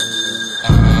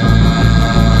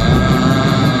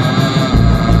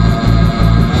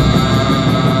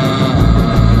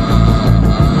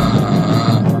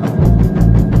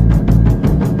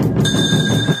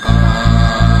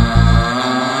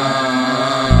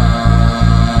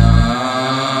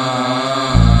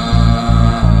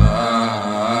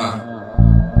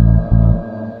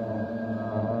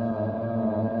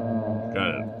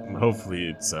Hopefully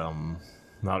it's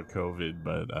not COVID,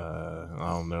 but I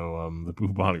don't know, the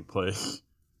bubonic plague.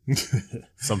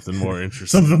 Something more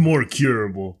interesting. Something more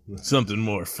curable. Something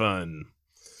more fun.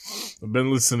 I've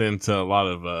been listening to a lot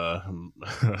of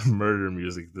murder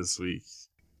music this week.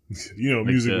 You know,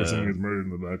 music where someone gets murdered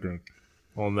in the background.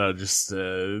 Well, no, just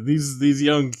these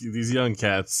young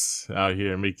cats out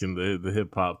here making the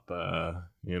hip hop. A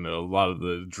lot of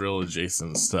the drill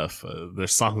adjacent stuff. Their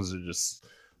songs are just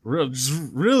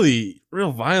really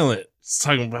violent. It's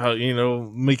talking about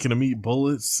making them eat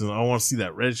bullets, and I want to see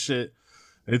that red shit.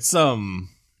 It's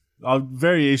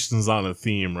variations on a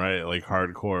theme, right? Like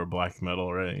hardcore black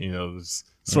metal, right? There's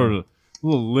sort of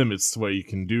little limits to what you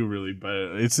can do, really,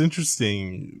 but it's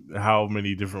interesting how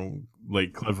many different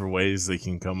clever ways they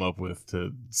can come up with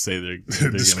to say they're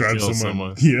describe gonna kill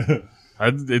someone. Yeah,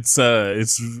 it's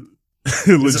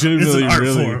legitimately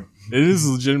really. It is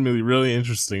legitimately really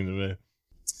interesting to me.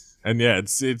 And yeah,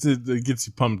 it gets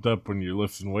you pumped up when you're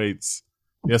lifting weights.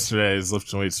 Yesterday I was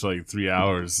lifting weights for 3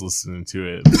 hours listening to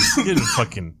it. Just getting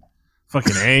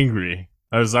fucking angry.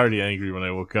 I was already angry when I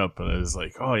woke up, and I was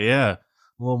like, oh yeah, a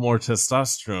little more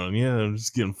testosterone. Yeah, I'm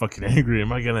just getting fucking angry.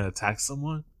 Am I gonna attack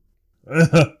someone?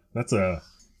 That's a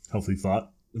healthy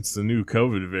thought. It's the new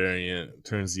COVID variant. It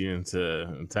turns you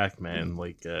into Attack Man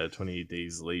 28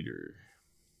 days later.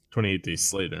 28 days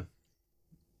Slater.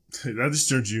 That just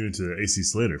turns you into AC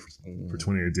Slater for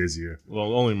 28 days a year.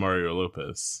 Well, only Mario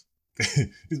Lopez.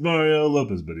 He's Mario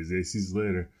Lopez, but he's AC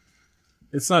Slater.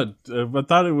 It's not. I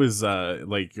thought it was a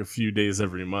few days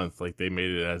every month. They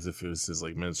made it as if it was his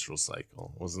menstrual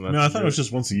cycle. Wasn't that? No, I thought it was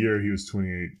just once a year. He was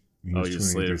 28. He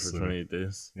was Slater for 28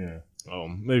 days. Yeah. Oh,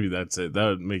 maybe that's it. That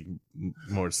would make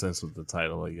more sense with the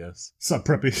title, I guess. What's up,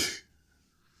 Preppy?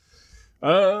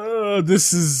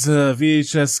 This is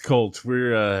VHS Cult.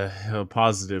 We're a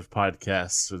positive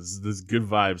podcast. It's this Good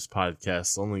Vibes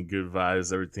podcast. Only good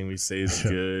vibes. Everything we say is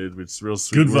good. It's real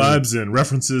sweet. Good vibes and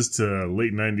references to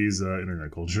late 90s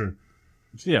internet culture.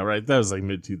 Yeah, right. That was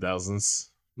mid 2000s.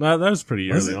 No, that was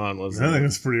pretty early on, wasn't it? I think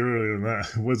it's pretty earlier than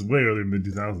that. It was way earlier than mid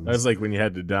 2000s. That was when you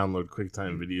had to download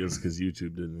QuickTime videos because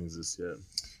YouTube didn't exist yet.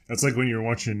 That's like when you were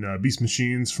watching Beast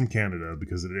Machines from Canada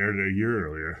because it aired a year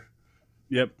earlier.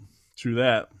 Yep. True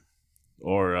that.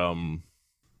 Or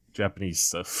Japanese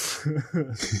stuff.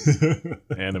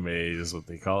 Anime is what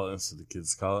they call it, so the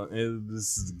kids call it.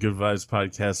 This is the Good Vibes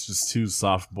podcast, just two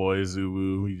soft boys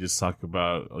who we just talk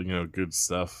about good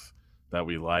stuff that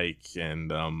we like,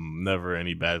 and never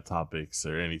any bad topics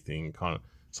or anything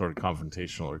sort of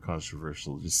confrontational or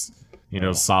controversial. Just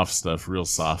soft stuff, real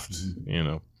soft.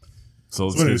 So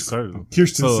let's get started.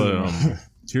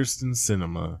 Kirsten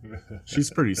Cinema.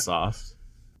 She's pretty soft.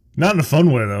 Not in a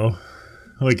fun way though,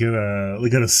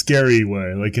 in a scary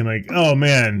way, oh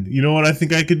man, you know what I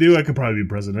think I could do? I could probably be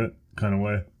president kind of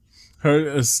way.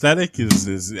 Her aesthetic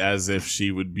is as if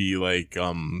she would be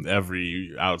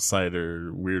every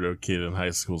outsider weirdo kid in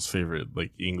high school's favorite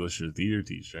English or theater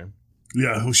teacher.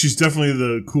 Yeah, well, she's definitely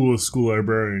the coolest school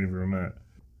librarian you've ever met.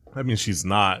 I mean, she's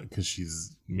not because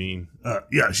she's mean.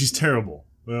 Yeah, she's terrible.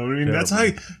 Well, I mean, terrible. That's how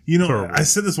terrible. I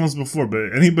said this once before,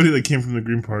 but anybody that came from the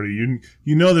Green Party,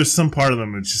 there's some part of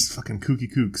them that's just fucking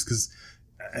kooky kooks. Because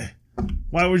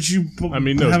why would you have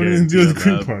anything to do with the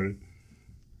Green Party?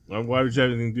 Why would you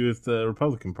have anything to do with the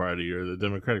Republican Party or the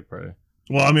Democratic Party?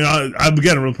 Well, I mean, I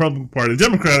began a Republican Party, the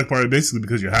Democratic Party, basically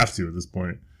because you have to at this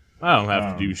point. I don't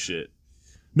have to do shit.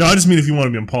 No, I just mean if you want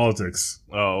to be in politics.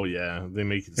 Oh yeah, they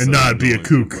make it and so not be a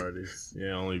kook.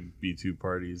 Yeah, only be two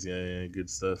parties. Yeah, good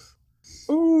stuff.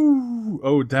 Ooh,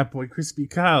 oh, that boy Crispy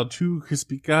Kyle, true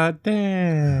Crispy.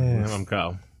 Goddamn, I'm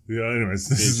Kyle. Yeah, anyways,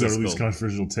 this is our least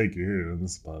controversial take you hear on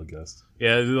this podcast.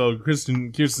 Yeah,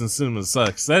 Kirsten Cinema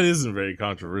sucks. That isn't very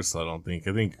controversial, I don't think.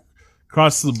 I think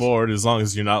across the board, as long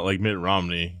as you're not like Mitt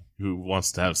Romney, who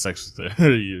wants to have sex with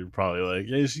her, you're probably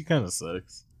yeah, she kind of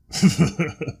sucks.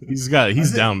 He's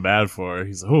down bad for her.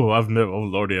 He's I've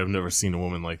never seen a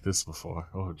woman like this before.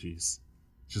 Oh jeez.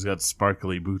 She's got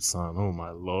sparkly boots on. Oh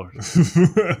my lord.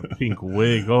 Pink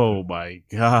wig. Oh my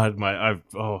god. I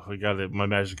got it. My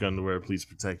magic underwear. Please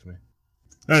protect me.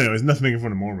 Anyways, nothing making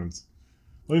fun of Mormons.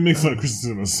 Let me make fun of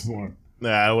Kristen Cinema some more.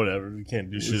 Nah, whatever. We can't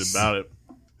do shit about it.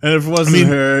 And if it wasn't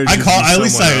her,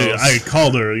 I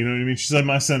called her. You know what I mean? She's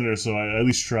my senator, so I at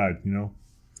least tried.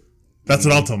 That's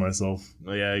what I'll tell myself.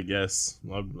 Oh, yeah, I guess.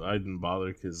 I didn't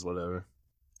bother because whatever.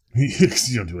 You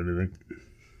don't do anything.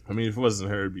 I mean, if it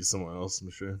wasn't her, it'd be someone else,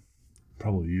 I'm sure.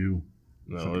 Probably you.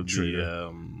 No, it'd be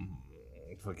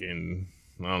fucking,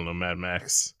 I don't know, Mad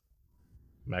Max.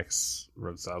 Max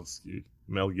Rosowski,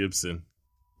 Mel Gibson.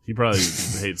 He probably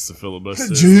hates the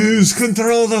filibuster. Jews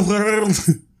control the world.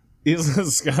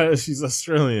 He's Scottish. He's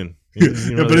Australian. Yeah,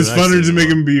 but it's funner to make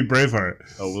him be Braveheart.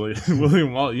 Oh,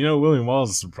 William Wallace. You know, William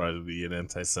Wallace is probably an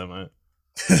anti-Semite.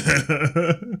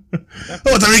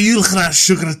 What are you looking at,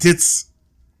 sugar tits?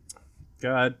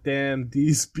 Goddamn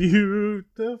these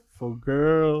beautiful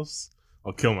girls.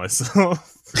 I'll kill myself.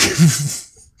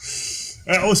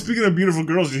 Speaking of beautiful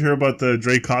girls, did you hear about the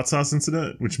Drake hot sauce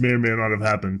incident, which may or may not have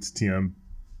happened to TM?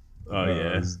 Oh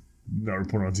yeah, not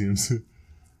report on TMC.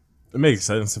 It makes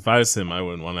sense. If I was him, I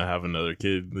wouldn't want to have another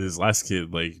kid. His last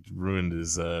kid like ruined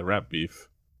his rap beef.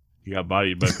 He got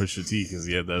bodied by Pusha T because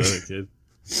he had that other kid.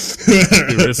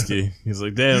 Too risky. He's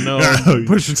like, damn, no,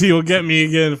 Pusha T will get me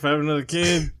again if I have another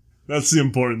kid. That's the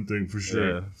important thing for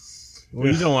sure. Yeah. Well,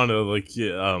 you don't want to like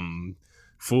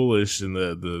foolish in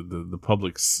the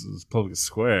public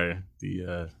square,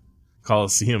 the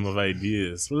Coliseum of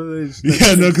ideas. What are they?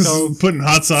 Yeah, no, because putting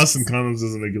hot sauce in condoms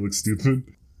doesn't make it look stupid.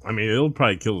 I mean, it'll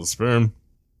probably kill the sperm.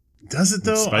 Does it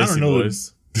though? Spicy I don't know.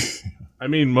 Boys. I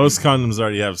mean, most condoms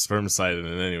already have spermicide in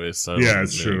it anyway, so yeah,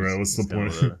 it's true. Right? What's the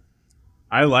point?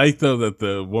 I like though that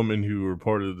the woman who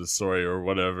reported the story or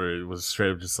whatever, it was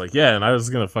straight up just like, yeah, and I was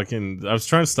trying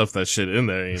to stuff that shit in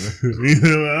there, you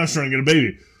know. I was trying to get a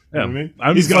baby. Yeah, you know what I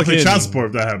mean? He's got to pay child support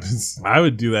if that happens. I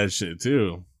would do that shit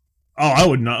too. Oh, I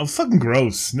would not. Fucking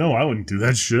gross. No, I wouldn't do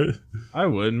that shit. I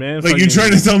would, man. Like, you're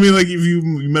trying to tell me, like, if you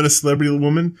met a celebrity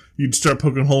woman, you'd start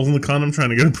poking holes in the condom trying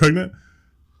to get her pregnant?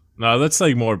 No, that's,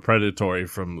 like, more predatory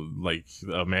from, like,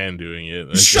 a man doing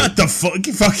it. Shut the fuck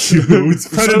you. It's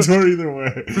predatory either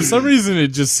way. For some reason, it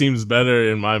just seems better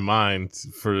in my mind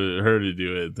for her to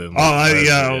do it than... Well, I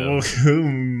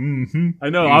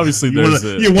know, obviously,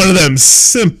 you're one of them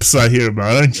simps I hear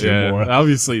about, aren't you, boy?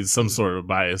 Obviously, it's some sort of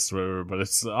bias or whatever, but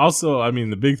it's also, I mean,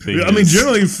 the big thing I mean,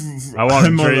 generally,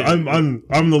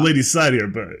 I'm the lady's side here,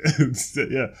 but,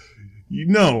 yeah, you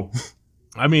know...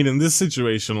 I mean, in this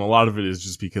situation, a lot of it is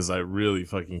just because I really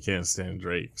fucking can't stand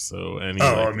Drake. So any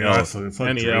L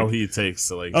he takes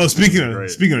to like. Oh, speaking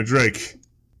of Drake.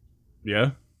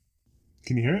 Yeah.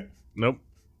 Can you hear it? Nope.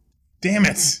 Damn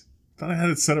it! Thought I had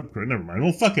it set up correct. Never mind.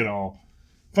 Well, fuck it all.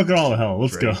 Fuck it all to hell.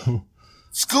 Let's Drake. Go.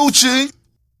 Scoochie.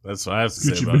 That's what I have to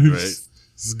say about Drake.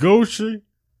 Scoochie.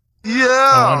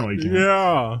 Yeah. Oh,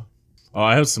 yeah. Oh,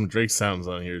 I have some Drake sounds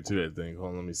on here too, I think.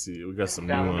 Hold on, let me see. We got some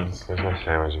new ones. Where's my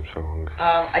sandwich? I'm so hungry.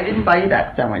 I didn't buy you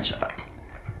that sandwich.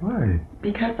 Why?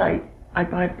 Because I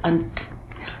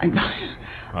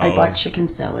bought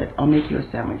chicken salad. I'll make you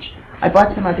a sandwich. I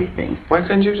bought some other things. Why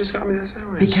couldn't you just got me that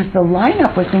sandwich? Because the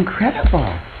lineup was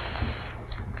incredible.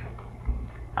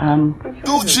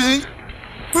 Gucci!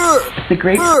 The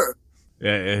great...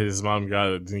 Yeah, his mom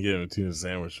didn't get him a tuna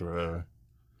sandwich or whatever.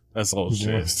 That's old shit.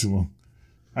 That's too long.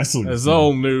 It's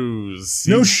old news.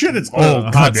 No shit, it's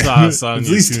old. Hot sauce on it's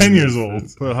at least 10 years old.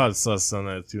 Put hot sauce on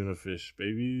that tuna fish,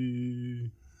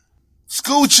 baby.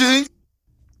 Scoochie!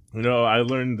 You know, I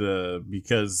learned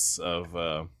because of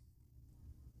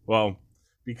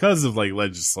like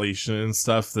legislation and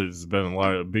stuff. There's been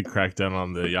a big crackdown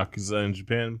on the Yakuza in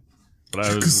Japan. But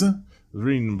I was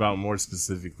reading about more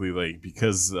specifically, like,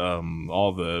 because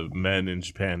all the men in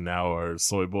Japan now are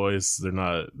soy boys.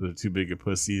 They're too big of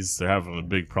pussies. They're having a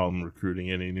big problem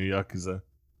recruiting any new Yakuza.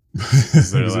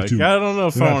 They're like, I don't know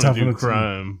if I want to do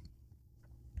crime.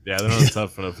 Yeah, they're not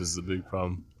tough enough is the big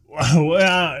problem. Well,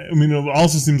 I mean, it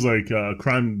also seems like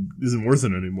crime isn't worth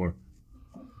it anymore.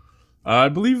 I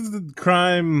believe that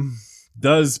crime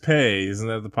does pay. Isn't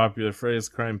that the popular phrase?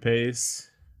 Crime pays.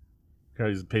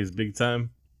 Crime pays big time.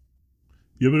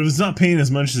 Yeah, but if it's not paying as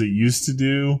much as it used to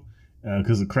do,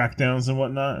 because of crackdowns and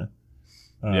whatnot.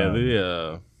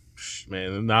 It's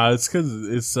because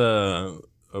it's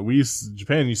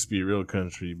Japan used to be a real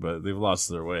country, but they've lost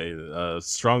their way.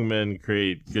 Strong men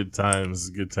create good times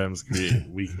create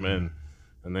weak men,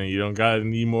 and then you don't got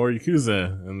any more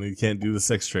Yakuza, and you can't do the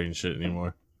sex trade shit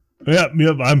anymore. Yep.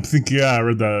 I'm thinking. Yeah, I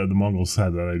read that the Mongols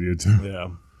had that idea too. Yeah.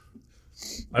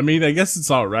 I mean, I guess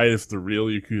it's all right if the real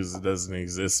Yakuza doesn't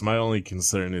exist. My only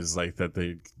concern is like that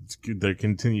there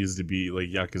continues to be like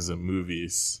Yakuza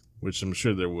movies, which I'm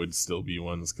sure there would still be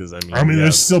ones because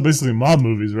there's still basically mob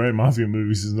movies, right? Mafia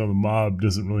movies. Is the mob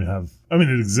doesn't really have. I mean,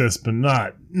 it exists, but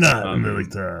not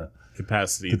like the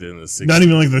capacity in the 60s. Not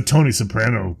even like the Tony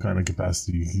Soprano kind of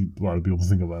capacity. A lot of people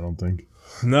think of. I don't think.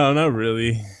 No, not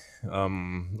really.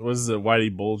 Was it Whitey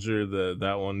Bulger,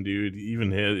 that one dude? Even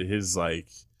his like.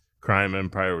 Crime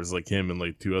empire was like him and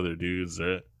like two other dudes,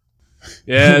 right?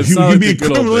 Yeah, it's not like the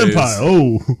good old days.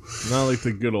 Oh, not like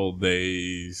the good old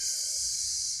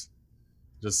days.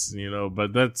 Just,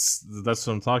 but that's what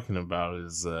I'm talking about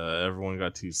is everyone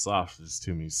got too soft. There's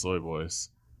too many soy boys.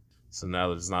 So now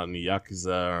there's not any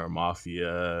Yakuza or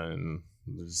Mafia, and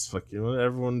there's fucking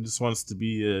everyone just wants to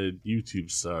be a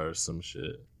YouTube star or some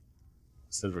shit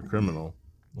instead of a criminal.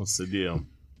 What's the deal?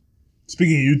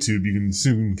 Speaking of YouTube, you can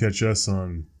soon catch us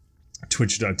on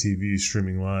Twitch.tv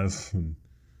streaming live.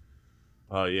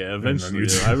 Oh yeah, eventually.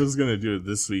 I was gonna do it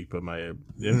this week, but my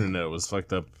internet was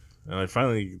fucked up, and I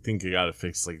finally think I got it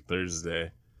fixed like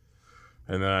Thursday.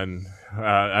 And then,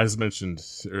 as mentioned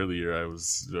earlier, I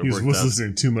was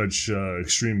listening to too much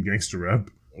extreme gangster rap.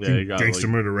 Yeah, gangster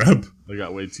murder rap. I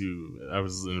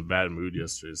was in a bad mood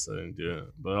yesterday, so I didn't do it.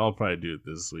 But I'll probably do it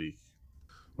this week.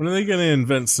 When are they gonna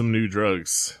invent some new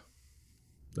drugs?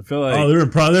 I feel like they're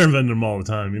inventing them all the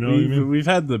time. You know what I mean? We've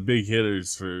had the big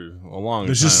hitters for a long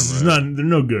time. They're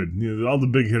no good. All the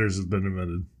big hitters have been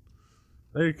invented.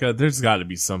 There's got to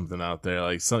be something out there.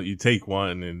 Like you take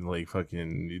one and like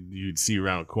fucking you'd see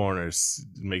around corners.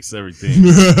 It makes everything.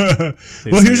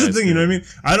 Well, here's the thing. You know what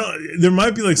I mean? There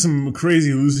might be like some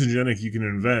crazy hallucinogenic you can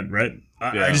invent, right?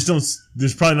 I just don't.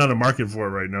 There's probably not a market for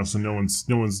it right now, so no one's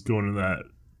going to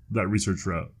that research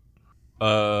route.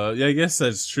 Yeah, I guess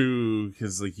that's true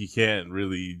because like you can't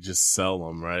really just sell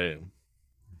them, right?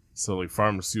 So like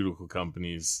pharmaceutical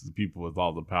companies, the people with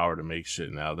all the power to make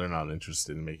shit now, they're not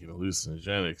interested in making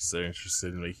hallucinogenics. They're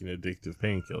interested in making addictive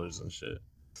painkillers and shit.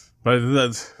 But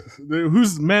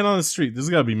who's the man on the street?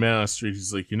 There's gotta be man on the street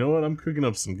who's like, you know what? I'm cooking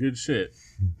up some good shit.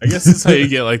 I guess that's how you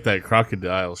get like that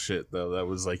crocodile shit though. That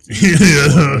was like,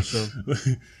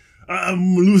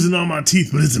 I'm losing all my teeth,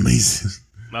 but it's amazing.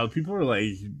 Now people were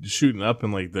like shooting up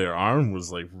and like their arm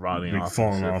was like rotting off,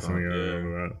 falling off. I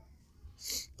remember that.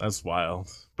 That's wild.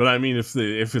 But I mean, if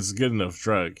it's a good enough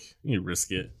drug, you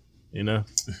risk it. You know,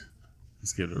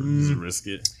 just risk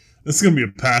it. This is gonna be a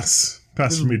pass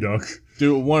for me, dog.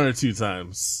 Do it 1 or 2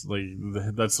 times. Like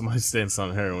that's my stance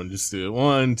on heroin. Just do it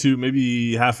 1, 2,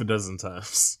 maybe half a dozen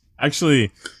times.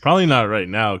 Actually, probably not right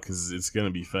now because it's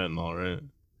gonna be fentanyl, right?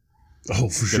 Oh, for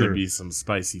it's sure. Gonna be some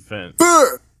spicy fent.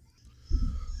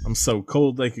 I'm so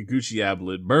cold like a Gucci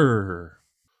ablet. Brr.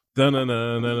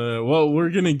 Dun-dun-dun-dun-dun. Well,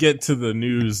 we're going to get to the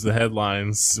news, the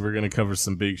headlines. We're going to cover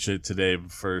some big shit today.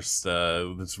 But first,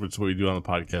 that's what we do on the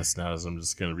podcast now is I'm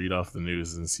just going to read off the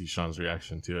news and see Sean's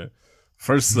reaction to it.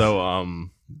 First, though,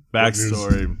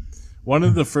 backstory. One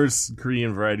of the first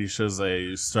Korean variety shows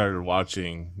I started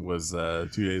watching was 2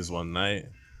 Days, One Night.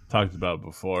 Talked about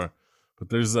before. But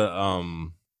there's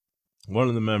one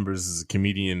of the members is a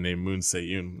comedian named Moon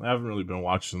Se-yoon. I haven't really been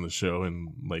watching the show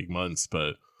in like months,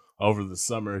 but over the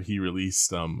summer he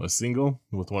released a single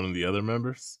with one of the other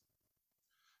members,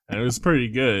 and it was pretty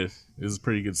good. It was a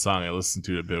pretty good song. I listened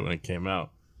to it a bit when it came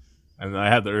out, and I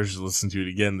had the urge to listen to it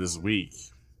again this week.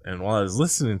 And while I was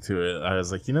listening to it, I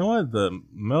was like, you know what? The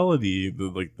melody,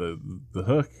 the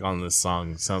hook on this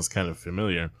song sounds kind of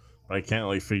familiar, but I can't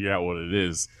like figure out what it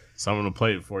is. So I'm going to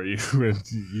play it for you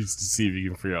just to see if you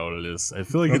can figure out what it is. I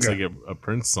feel like it's like a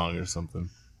Prince song or something.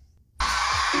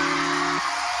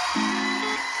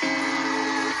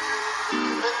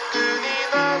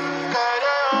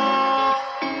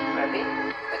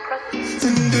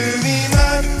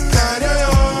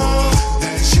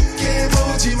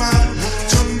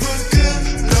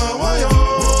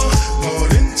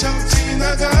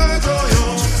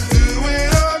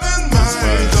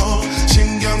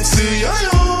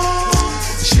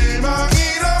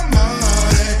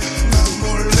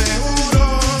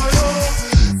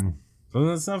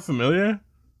 Doesn't that sound familiar?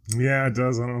 Yeah, it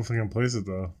does. I don't know if I can place it,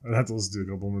 though. I'd have to listen to it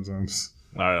a couple more times.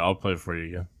 All right, I'll play it for you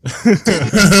again.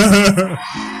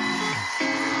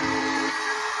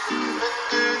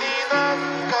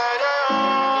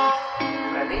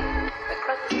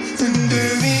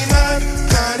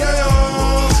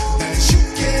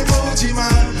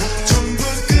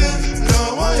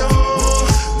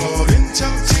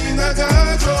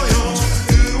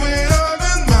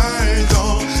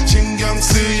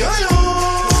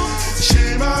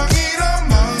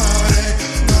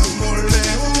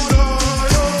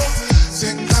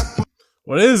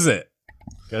 What is it?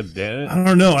 God damn it. I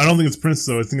don't know. I don't think it's Prince,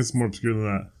 though. I think it's more obscure than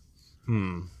that.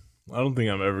 I don't think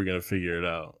I'm ever going to figure it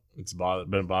out. It's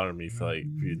been bothering me for like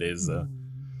a few days, though.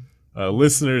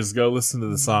 Listeners, go listen to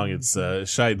the song. It's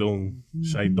Shai Dong.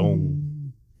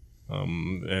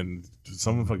 And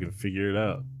someone fucking figure it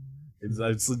out.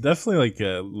 It's definitely like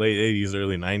a late 80s,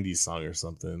 early 90s song or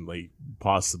something. Like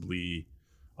possibly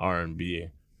R&B.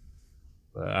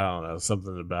 But I don't know,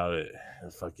 something about it.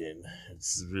 It's fucking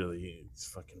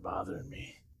bothering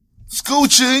me.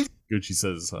 Scoochie. Gucci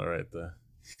says it's all right, though.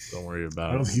 Don't worry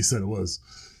about it. I don't think he said it was.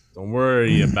 Don't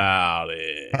worry about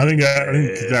it. I think that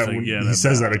when Forget he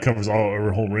says that, about it covers a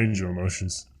whole range of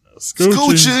emotions.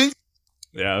 Scooching.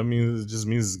 Yeah, I mean, it just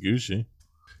means it's Gucci.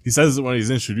 He says it when he's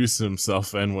introducing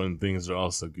himself and when things are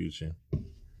also Gucci.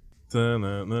 Should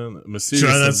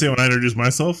I not say when I introduce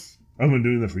myself? I've been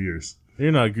doing that for years.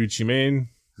 You're not Gucci Mane.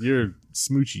 You're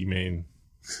Smoochie Mane.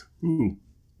 Ooh.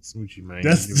 Smoochie Mane.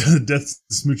 That's the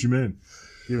Smoochie Man.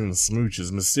 Giving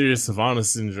smooches. Mysterious Havana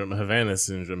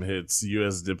syndrome hits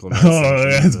U.S. diplomats. Oh,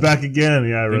 yeah, it's back again.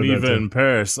 Yeah, I read Geneva that. and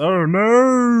Paris. Oh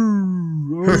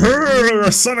no! Oh.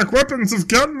 Sonic weapons have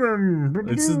come.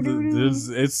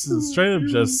 It's straight up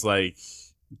just like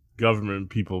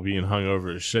government people being hung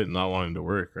over as shit and not wanting to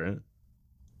work, right?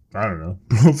 I don't know.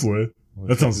 Hopefully.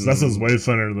 That sounds way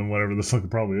funner than whatever the fuck it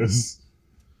probably is.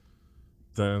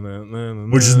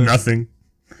 Which is nothing.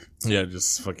 Yeah,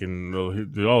 just fucking,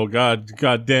 oh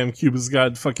goddamn, Cuba's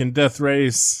got fucking death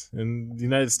race. In the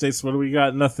United States, what do we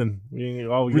got? Nothing.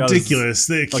 All we ridiculous.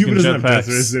 Cuba doesn't have death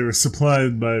race. They were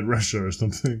supplied by Russia or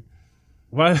something.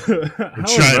 Why? How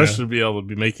would Russia be able to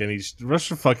be making any?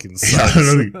 Russia fucking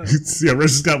sucks. Yeah,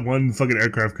 Russia's got one fucking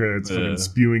aircraft carrier that's fucking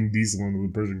spewing diesel into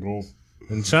the Persian Gulf.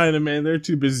 In China, man, they're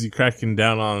too busy cracking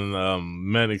down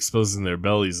on men exposing their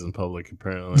bellies in public,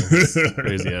 apparently.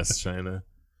 Crazy ass China.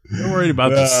 They're worried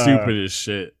about the stupidest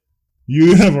shit.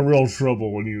 You have a real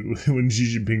trouble when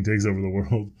Xi Jinping takes over the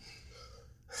world.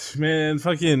 Man,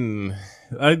 fucking...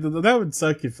 that would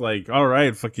suck if, like,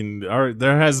 alright,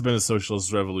 there has been a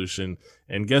socialist revolution,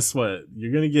 and guess what?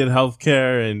 You're gonna get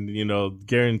healthcare and,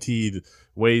 guaranteed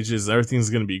wages, everything's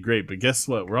gonna be great, but guess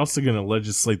what? We're also gonna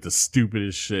legislate the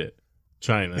stupidest shit.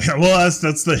 China. Yeah, well,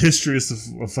 that's the history of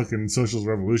fucking socialist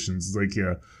revolutions. It's like,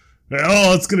 yeah,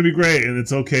 oh, it's gonna be great, and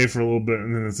it's okay for a little bit,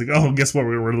 and then it's like, oh, guess what?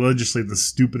 We're gonna legislate the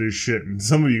stupidest shit, and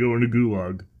some of you go into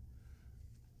gulag.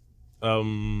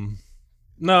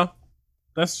 No,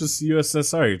 that's just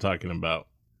USSR you're talking about.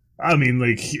 I mean,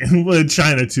 like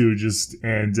China too,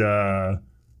 and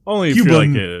only if Cuba, you're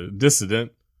like a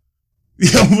dissident.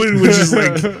 Yeah, which is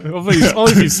like only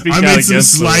if you speak out against some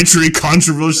slightly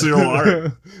controversial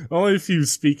art. Only if you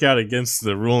speak out against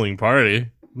the ruling party.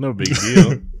 No big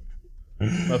deal.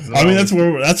 I mean, that's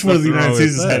where the United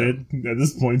States is headed at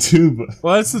this point too. But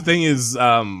well, that's the thing is,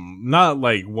 not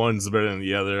like one's better than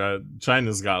the other.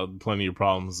 China's got plenty of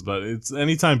problems, but it's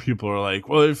anytime people are like,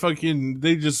 well,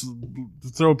 they just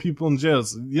throw people in jail.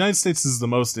 The United States is the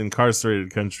most incarcerated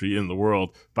country in the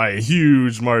world by a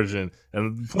huge margin,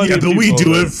 and yeah, but we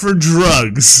do it for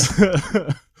drugs.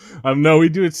 No, we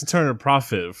do it to turn a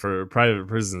profit for private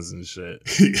prisons and shit.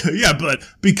 Yeah, but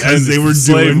because they were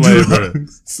doing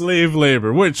drugs. Slave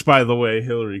labor, which, by the way,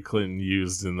 Hillary Clinton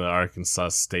used in the Arkansas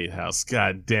State House.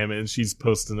 God damn it. And she's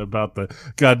posting about the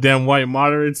goddamn white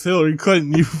moderates. Hillary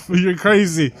Clinton, you're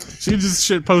crazy. She just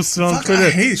shit posted on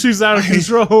Twitter. She's out of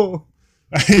control.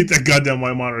 I hate that goddamn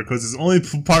white moderate because it's only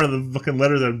part of the fucking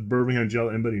letter that Birmingham jail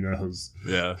anybody knows.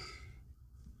 Yeah.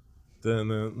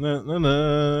 It's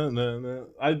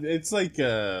like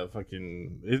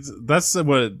that's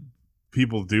what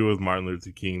people do with Martin Luther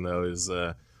King though is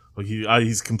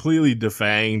he's completely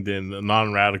defanged and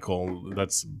non-radical.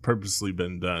 That's purposely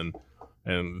been done,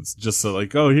 and it's just so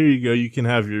like, oh, here you go, you can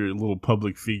have your little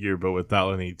public figure but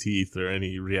without any teeth or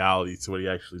any reality to what he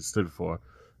actually stood for.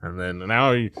 And then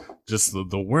now just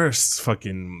the worst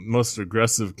fucking most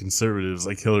aggressive conservatives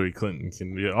like Hillary Clinton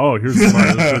can be, oh, here's the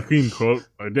Martin Luther King quote.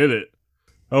 I did it.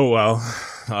 Oh, well.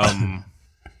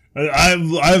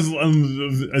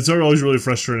 It's always really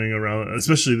frustrating around,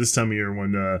 especially this time of year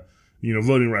when,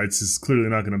 voting rights is clearly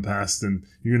not going to pass, and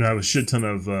you're going to have a shit ton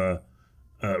of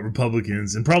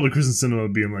Republicans and probably Kristen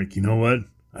Sinema being like, you know what?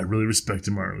 I really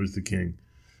respected Martin Luther King.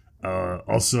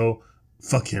 Also,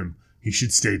 fuck him. He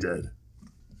should stay dead.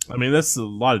 I mean, that's a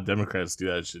lot of Democrats do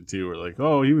that shit too. We're like,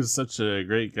 oh, he was such a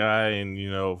great guy, and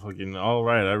fucking all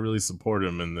right, I really support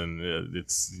him. And then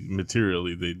it's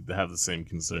materially they have the same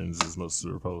concerns as most of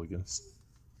the Republicans.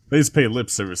 They just pay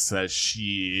lip service to that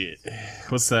shit.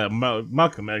 What's that?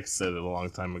 Malcolm X said it a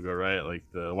long time ago, right?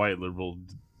 Like the white liberal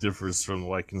differs from the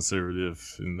white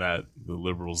conservative in that the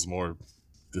liberal's more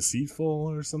deceitful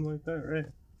or something like that, right?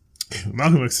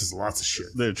 Malcolm X says lots of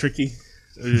shit. They're tricky.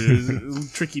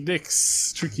 Tricky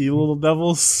dicks, tricky little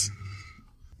devils,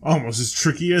 almost as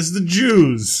tricky as the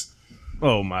Jews.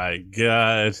 Oh my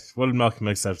god, what did Malcolm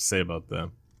X have to say about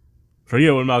them?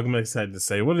 Forget what Malcolm X had to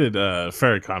say. What did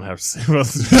Farrakhan have to say about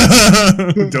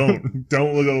the Jews?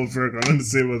 don't look at what Farrakhan had to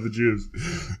say about the Jews.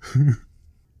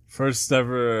 First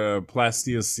ever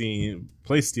Pleistocene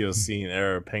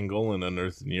era pangolin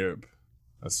unearthed in Europe.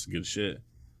 That's good shit.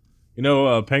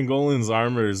 Pangolin's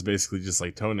armor is basically just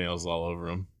like toenails all over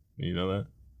him. You know that?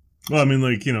 Well, I mean,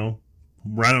 like,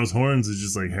 rhino's horns is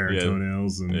just like hair and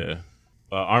toenails, and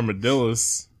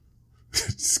armadillos.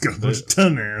 Just got a bunch of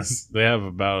ton ass. They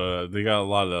have they got a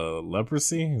lot of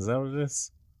leprosy. Is that what it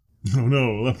is? Oh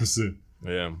no, leprosy.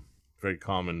 Yeah, very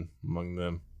common among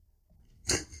them.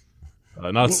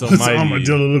 Not so What's mighty. an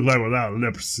armadillo look like without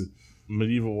leprosy?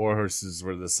 Medieval war horses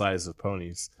were the size of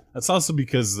ponies. That's also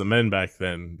because the men back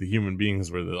then, the human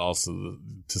beings, were also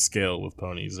to scale with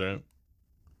ponies, right?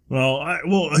 Well,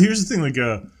 here's the thing. Like,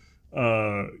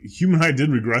 human height did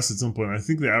regress at some point. I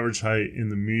think the average height in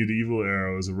the medieval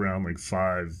era was around like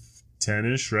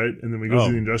 5'10" right, and then we go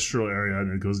through the industrial area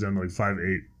and it goes down to like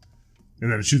 5'8",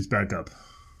 and then it shoots back up.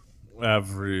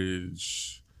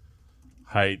 Average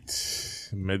height,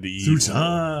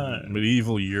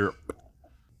 medieval Europe.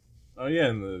 Oh yeah,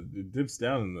 and it dips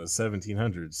down in the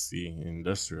 1700s, the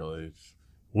industrial age.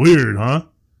 Weird, huh?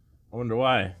 I wonder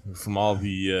why. From all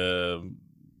the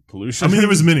pollution. I mean, there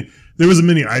was a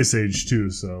mini ice age too.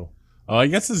 So. Oh, I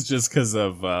guess it's just because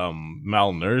of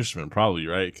malnourishment, probably,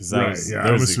 right? Because there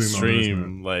was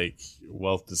extreme like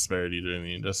wealth disparity during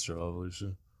the industrial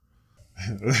revolution.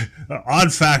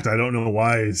 Odd fact, I don't know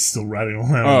why it's still rattling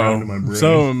around in my brain.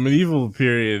 So medieval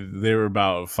period, they were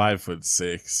about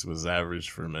 5'6" was average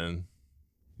for men.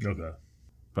 Okay.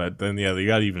 But then, they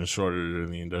got even shorter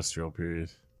during the industrial period.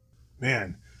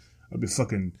 Man, I'd be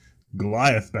fucking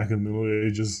Goliath back in the Middle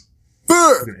Ages.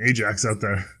 Fucking Ajax out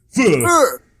there.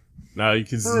 Now you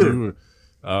can see,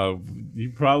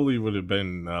 you probably would have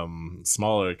been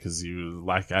smaller because you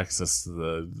lack access to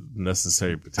the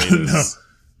necessary potatoes.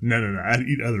 No. I'd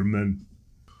eat other men.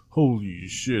 Holy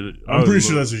shit! I'm pretty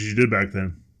sure that's what you did back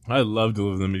then. I'd love to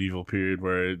live in the medieval period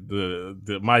where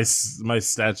my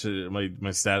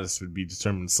status would be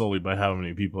determined solely by how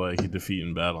many people I could defeat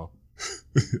in battle.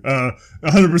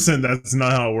 100%. That's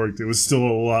not how it worked. It was still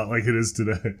a lot like it is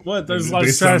today. What? There's a lot of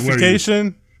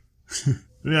stratification.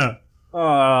 Yeah.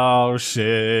 Oh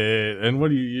shit! And what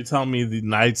do you tell me? The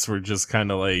knights were just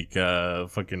kind of like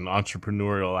fucking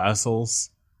entrepreneurial assholes.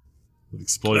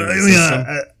 Exploiting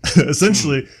the system.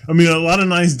 Essentially. I mean, a lot of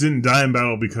knights didn't die in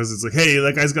battle because it's like, hey,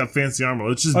 that guy's got fancy armor.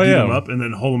 Let's just beat him up and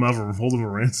then hold him for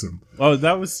ransom. Oh,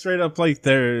 that was straight up like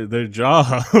their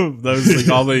job. That was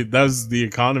like that was the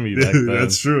economy back then.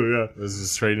 That's true. Yeah, it was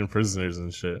just trading prisoners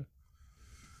and shit.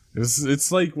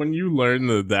 It's like when you learn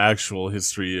the actual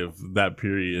history of that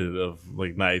period of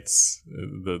like knights,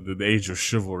 the age of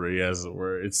chivalry, as it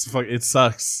were. It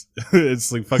sucks.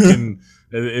 It's like fucking.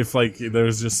 If like there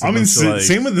was just, same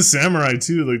with the samurai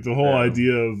too. Like the whole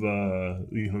idea of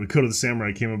the code of the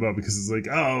samurai came about because it's like,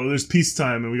 oh, there's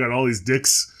peacetime and we got all these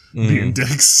dicks being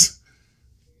dicks.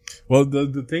 Well,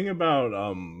 the thing about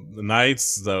the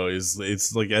knights though is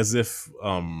it's like as if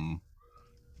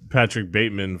Patrick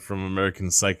Bateman from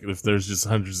American Psycho, if there's just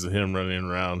hundreds of him running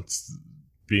around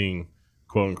being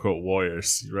quote unquote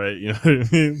warriors, right? You know what I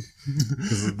mean?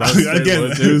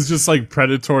 It was just like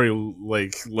predatory,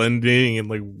 like lending and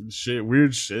like shit,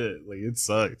 weird shit. Like it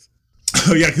sucked.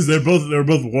 Oh yeah, because they're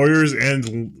both warriors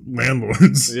and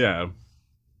landlords. Yeah,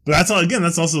 but that's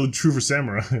also true for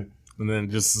samurai. And then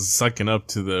just sucking up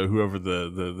to whoever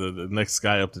the next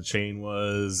guy up the chain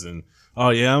was, and oh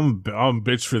yeah, I'm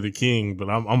bitch for the king, but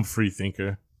I'm a free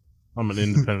thinker. I'm an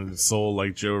independent soul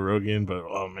like Joe Rogan, but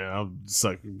oh man,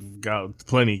 got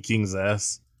plenty of king's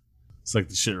ass. Suck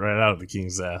the shit right out of the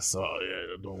king's ass. Oh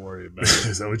yeah, don't worry about it.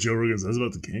 Is that what Joe Rogan says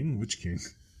about the king? Which king?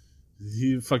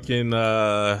 He fucking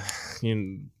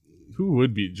who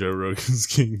would be Joe Rogan's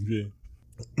king? Yeah.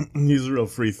 He's a real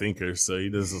free thinker, so he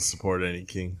doesn't support any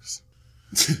kings.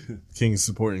 Kings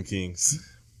supporting kings.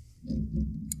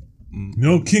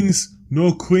 No kings,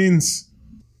 no queens.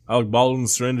 Alec Baldwin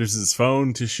surrenders his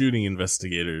phone to shooting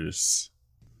investigators.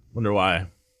 Wonder why.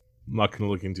 I'm not going to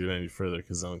look into it any further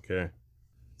because I don't care.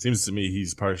 Seems to me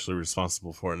he's partially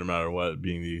responsible for it no matter what,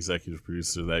 being the executive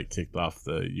producer that kicked off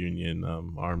the Union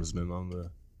armsmen on the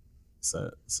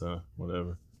set. So,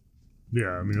 whatever. Yeah,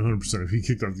 I mean, 100%. If he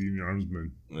kicked off the Union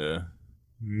armsmen. Yeah.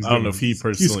 I don't know if he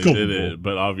personally did it,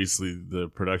 but obviously the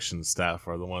production staff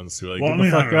are the ones who are like, get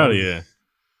the fuck out of here.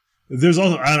 There's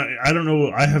also, I don't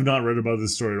know, I have not read about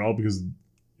this story at all because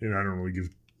I don't really give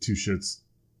two shits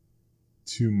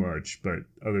too much, but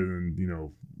other than,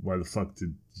 why the fuck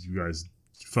did you guys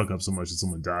fuck up so much that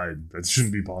someone died? That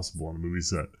shouldn't be possible on a movie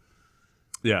set.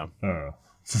 Yeah. I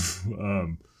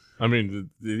mean,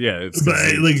 yeah, it's but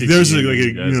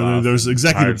there's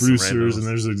executive producers and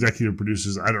there's executive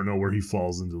producers. I don't know where he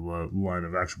falls into the line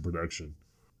of actual production.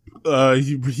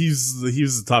 He's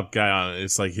the top guy on it.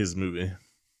 It's like his movie.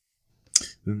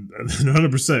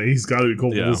 100%. He's got to be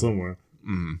culpable somewhere.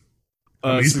 Mm.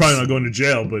 I mean, he's probably not going to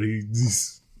jail, but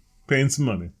he's paying some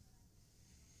money.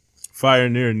 Fire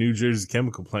near a New Jersey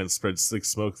chemical plant spread thick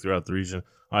smoke throughout the region.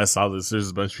 I saw this.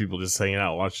 There's a bunch of people just hanging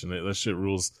out watching it. That shit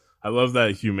rules. I love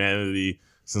that humanity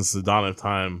since the dawn of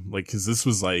time. Like, because this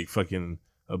was like fucking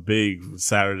a big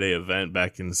Saturday event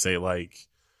back in, say, like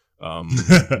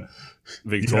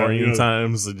Victorian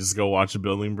times. To just go watch a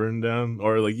building burn down.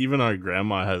 Or like even our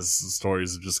grandma has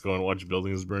stories of just going to watch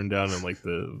buildings burn down in like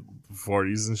the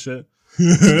 40s and shit.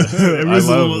 Everyone's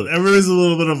a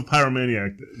little bit of a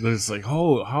pyromaniac. It's like,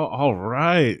 oh, all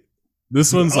right.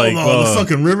 This one's like, the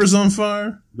fucking river's on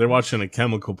fire. They're watching a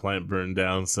chemical plant burn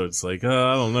down, so it's like,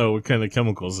 I don't know what kind of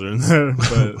chemicals are in there.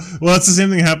 But well, that's the same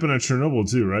thing happened at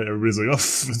Chernobyl too, right? Everybody's like, oh,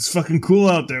 it's fucking cool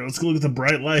out there. Let's go look at the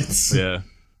bright lights. Yeah.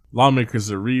 Lawmakers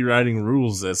are rewriting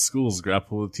rules as schools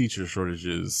grapple with teacher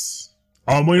shortages.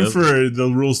 I'm waiting for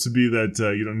the rules to be that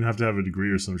you don't have to have a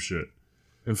degree or some shit.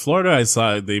 In Florida, I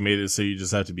saw they made it so you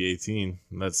just have to be 18,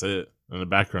 and that's it. And a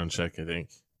background check, I think.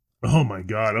 Oh my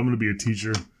god, I'm gonna be a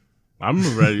teacher.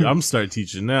 I'm ready. I'm start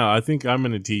teaching now. I think I'm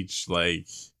gonna teach like.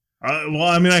 Well,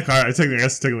 I mean, I technically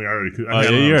already could.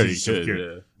 You already could.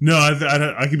 Yeah. No,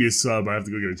 I could be a sub. I have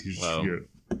to go get a teacher certificate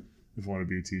if I want to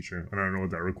be a teacher. I don't know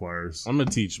what that requires. I'm gonna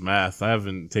teach math. I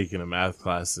haven't taken a math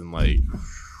class in like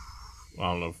I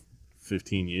don't know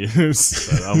 15 years.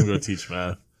 But I'm gonna go teach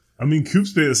math. I mean,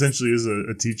 Coops Bay essentially is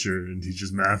a teacher and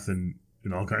teaches math and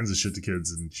all kinds of shit to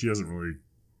kids, and she hasn't really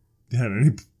had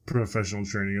any professional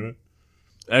training in it.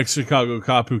 Ex-Chicago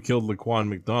cop who killed Laquan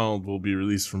McDonald will be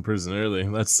released from prison early.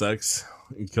 That sucks.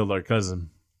 He killed our cousin.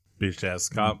 Bitch-ass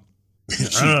cop.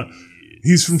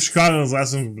 He's from Chicago. His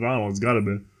last name's McDonald. It's gotta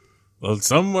be. Well,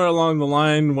 somewhere along the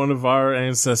line, one of our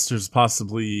ancestors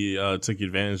possibly took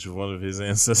advantage of one of his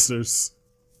ancestors.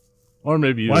 Or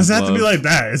maybe why does it have to be like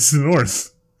that? It's the North.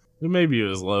 Maybe it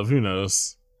was love. Who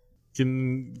knows?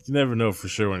 You never know for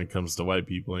sure when it comes to white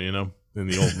people, you know? In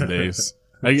the olden days.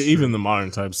 Even the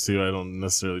modern types, too. I don't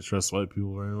necessarily trust white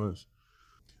people very much.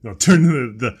 No, turn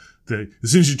the as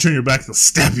soon as you turn your back, they'll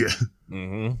stab you.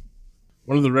 Mm-hmm.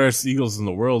 One of the rarest eagles in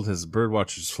the world has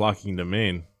birdwatchers flocking to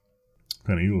Maine. What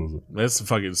kind of eagle is it? That's a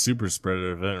fucking super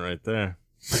spreader event right there.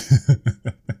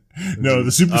 No,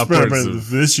 the super spreader event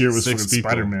this year was fucking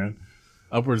Spider-Man.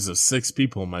 Upwards of 6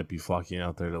 people might be flocking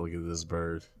out there to look at this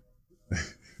bird.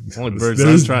 The only birds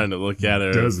I'm trying to look at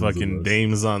are fucking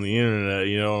dames on the internet.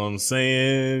 You know what I'm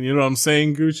saying? You know what I'm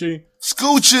saying, Gucci?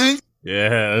 Scoochie.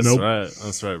 Yeah, that's right.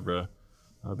 That's right, bro.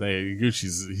 I think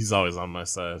he's always on my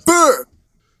side. Bird.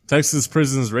 Texas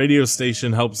prison's radio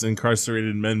station helps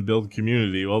incarcerated men build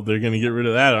community. Well, they're going to get rid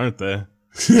of that, aren't they?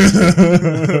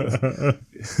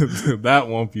 That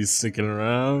won't be sticking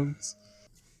around.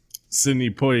 Sidney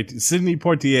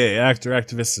Poitier, actor,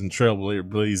 activist, and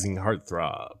trailblazing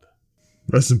heartthrob.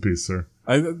 Rest in peace, sir.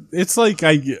 It's like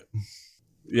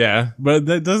yeah, but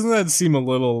doesn't that seem a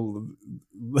little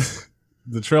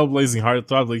the trailblazing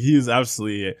heartthrob? Like, he is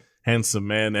absolutely a handsome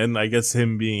man, and I guess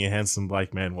him being a handsome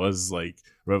black man was like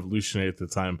revolutionary at the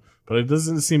time. But it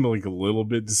doesn't seem like a little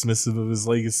bit dismissive of his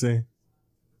legacy.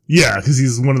 Yeah, because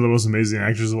he's one of the most amazing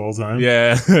actors of all time.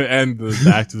 Yeah, and the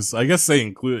activist. I guess they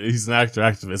include he's an actor,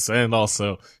 activist, and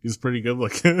also he's pretty good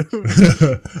looking.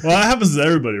 Well, that happens to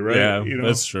everybody, right? Yeah, you know,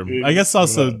 that's true. I guess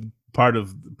also part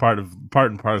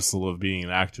and parcel of being an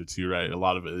actor too, right? A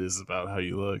lot of it is about how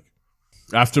you look.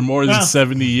 After more than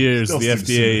 70 years, the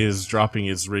FDA is dropping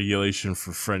its regulation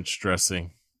for French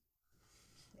dressing.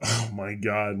 Oh my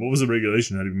god, what was the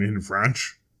regulation? Had to be made in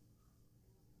French?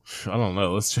 I don't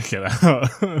know. Let's check it out.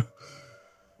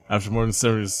 After more than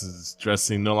 70 years,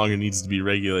 dressing no longer needs to be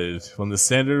regulated. When the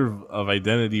standard of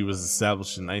identity was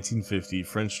established in 1950,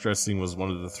 French dressing was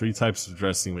one of the 3 types of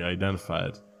dressing we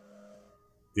identified.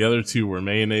 The other 2 were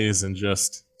mayonnaise and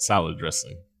just salad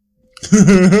dressing.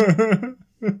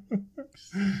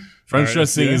 French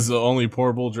dressing is the only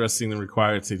pourable dressing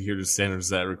required to adhere to standards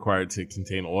that require it to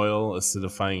contain oil,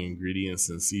 acidifying ingredients,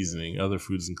 and seasoning. Other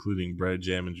foods, including bread,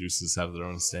 jam, and juices, have their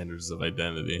own standards of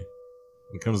identity.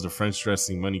 When it comes to French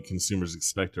dressing, many consumers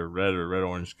expect a red or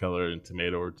red-orange color and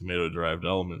tomato or tomato-derived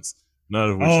elements,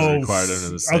 none of which is required under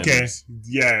the standards. Okay,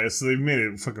 yeah, so they've made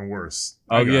it fucking worse.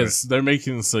 Oh, yes, they're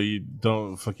making it so you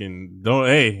don't.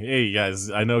 Hey, guys,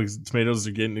 I know tomatoes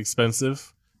are getting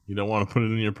expensive. You don't want to put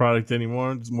it in your product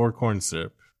anymore. It's more corn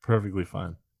syrup. Perfectly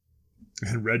fine.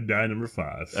 And red dye number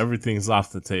 5. Everything's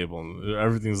off the table.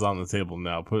 Everything's on the table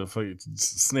now. Put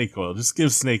snake oil. Just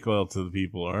give snake oil to the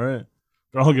people, alright?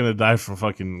 They're all gonna die from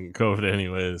fucking COVID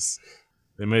anyways.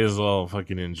 They may as well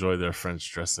fucking enjoy their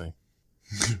French dressing.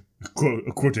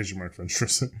 A quotation mark French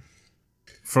dressing.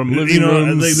 From living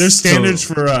rooms, like, there's standards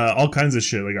for all kinds of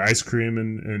shit, like ice cream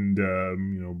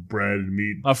and bread and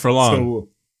meat. Not for long.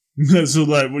 So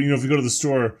like, if you go to the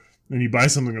store, and you buy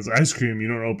something that's ice cream, you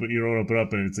don't open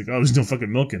up, and it's like, oh, there's no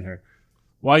fucking milk in here.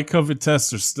 Why COVID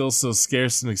tests are still so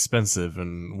scarce and expensive,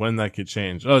 and when that could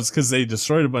change? Oh, it's because they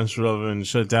destroyed a bunch of them and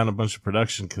shut down a bunch of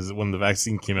production because when the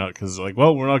vaccine came out, because they're like,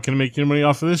 well, we're not going to make any money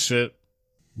off of this shit.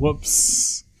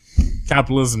 Whoops.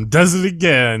 Capitalism does it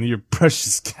again. Your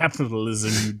precious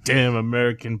capitalism, you damn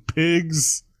American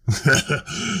pigs.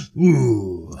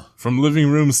 Ooh. From living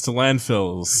rooms to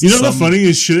landfills. You know the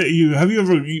funniest shit?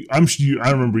 I'm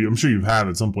sure you have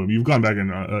at some point. You've gone back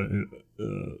and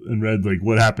read like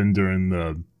what happened during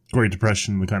the Great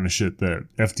Depression, the kind of shit that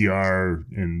FDR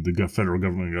and the federal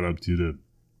government got up to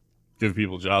give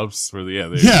people jobs. You know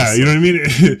what I mean?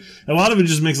 A lot of it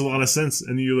just makes a lot of sense,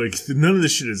 and you're like, none of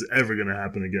this shit is ever gonna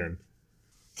happen again.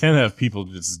 Can't have people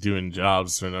just doing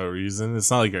jobs for no reason.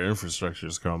 It's not like our infrastructure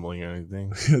is crumbling or anything.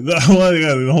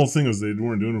 The whole thing was they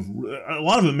weren't doing it. A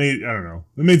lot of it made, I don't know,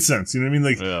 it made sense. You know what I mean?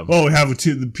 Like,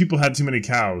 the people had too many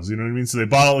cows. You know what I mean? So they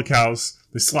bought all the cows,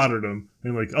 they slaughtered them,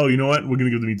 and like, oh, you know what? We're gonna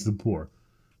give the meat to the poor.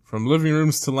 From living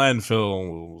rooms to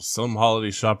landfill, some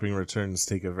holiday shopping returns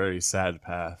take a very sad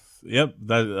path. Yep,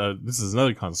 this is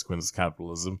another consequence of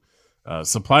capitalism.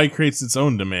 Supply creates its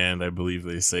own demand, I believe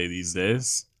they say these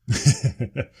days.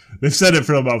 They've said it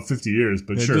for about 50 years,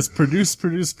 but sure. Just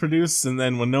produce, and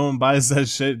then when no one buys that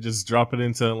shit, just drop it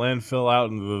into a landfill out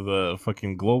into the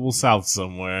fucking global south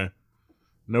somewhere.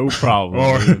 No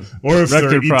problem. or if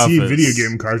they're ET video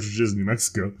game cartridges in New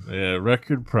Mexico. Yeah,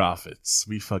 record profits.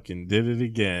 We fucking did it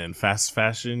again. Fast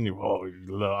fashion.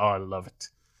 I love it.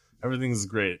 Everything's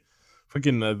great.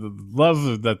 Fucking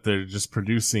love that they're just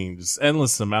producing just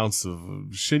endless amounts of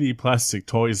shitty plastic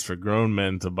toys for grown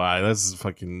men to buy. That's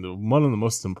fucking one of the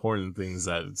most important things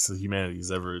that humanity's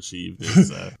ever achieved.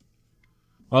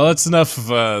 Well, that's enough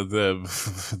of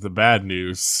the bad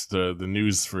news, the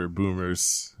news for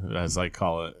boomers, as I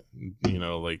call it. You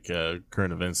know, like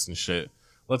current events and shit.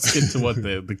 Let's get to what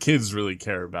the kids really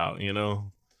care about. You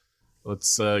know,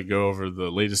 let's go over the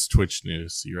latest Twitch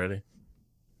news. You ready?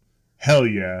 Hell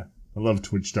yeah. I love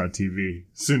Twitch.tv.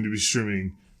 Soon to be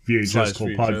streaming VHS Cole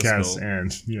podcasts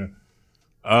and yeah.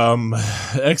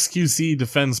 XQC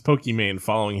defends Pokimane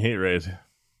following hate raid.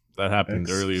 That happened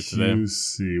earlier today.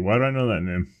 XQC. Why do I know that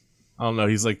name? I don't know.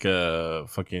 He's like a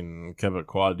fucking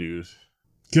Quebecois dude.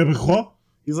 Quebecois?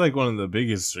 He's like one of the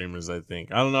biggest streamers, I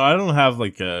think. I don't know. I don't have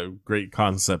like a great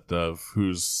concept of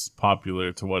who's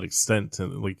popular to what extent,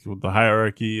 and like with the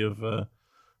hierarchy of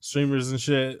streamers and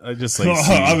shit. I just like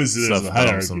obviously there's a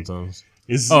hierarchy sometimes.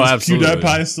 Is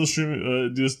PewDiePie still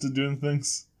streaming, just doing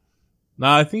things?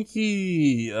 Nah, I think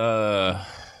he got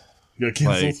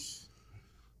canceled.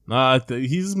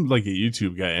 He's like a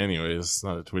YouTube guy, anyways,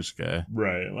 not a Twitch guy.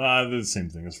 Right. Well, they're the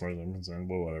same thing as far as I'm concerned.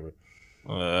 But whatever.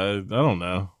 I don't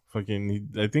know.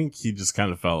 I think he just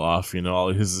kind of fell off. You know,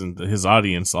 all his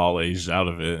audience all aged out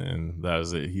of it, and that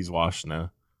was it. He's washed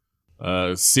now.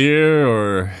 Sear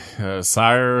or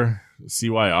Sire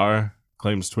CYR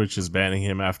claims Twitch is banning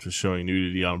him after showing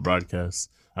nudity on broadcast.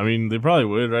 I mean, they probably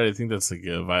would, right? I think that's like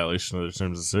a violation of their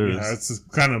terms of service. Yeah, it's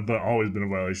kind of always been a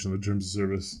violation of the terms of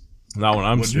service. Not when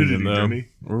I'm streaming, though. Jimmy?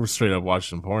 We're straight up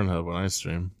watching Pornhub when I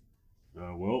stream.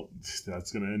 Well,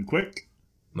 that's gonna end quick.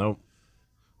 Nope.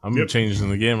 I'm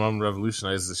changing the game. I'm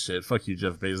revolutionizing this shit. Fuck you,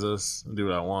 Jeff Bezos. I'll do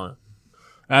what I want.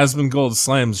 Asmongold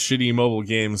slams shitty mobile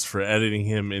games for editing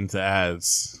him into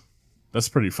ads. That's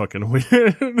pretty fucking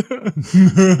weird.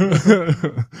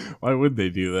 Why would they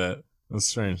do that? That's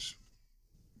strange.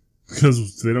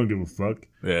 Because they don't give a fuck.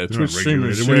 Yeah, Twitch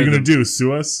streamers. What are you going to do?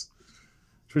 Sue us?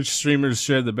 Twitch streamers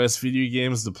share the best video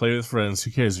games to play with friends.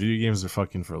 Who cares? Video games are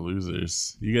fucking for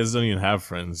losers. You guys don't even have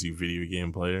friends, you video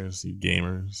game players, you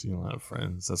gamers. You don't have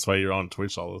friends. That's why you're on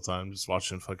Twitch all the time, just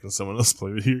watching fucking someone else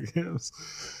play video games.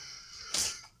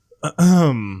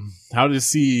 How to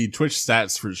see Twitch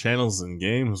stats for channels and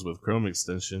games with Chrome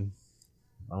extension.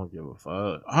 I don't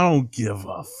give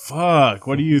a fuck.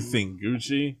 What do you think,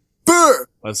 Gucci? Fur.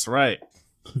 That's right.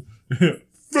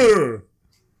 Fur.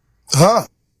 Huh?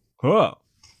 Huh.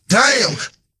 Damn.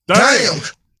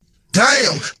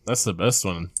 That's the best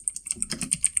one.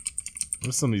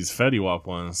 What's some of these Fetty Wap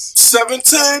ones?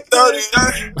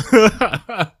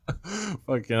 1738.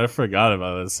 Fucking, I forgot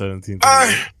about that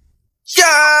 1738.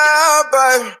 Yeah,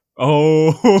 baby.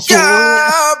 Oh.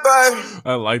 Yeah, baby.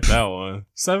 I like that one.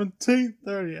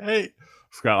 1738.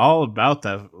 Forgot all about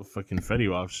that fucking Fetty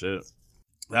Wap shit.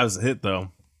 That was a hit,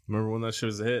 though. Remember when that shit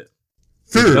was a hit?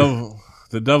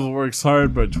 The devil works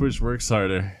hard, but Twitch works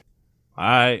harder.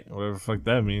 Alright, whatever the fuck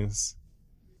that means.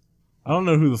 I don't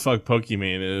know who the fuck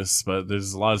Pokimane is, but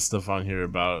there's a lot of stuff on here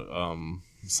about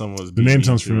someone was. The name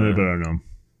sounds familiar, but I don't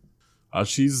know.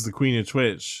 She's the queen of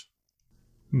Twitch.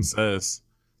 It says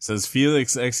Says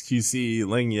Felix XQC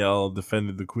Lengyel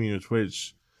defended the Queen of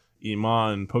Twitch,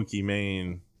 Iman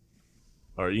Pokimane,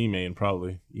 or Emane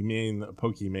probably, Emane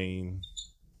Pokimane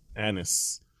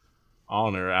Anis,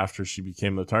 honor after she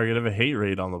became the target of a hate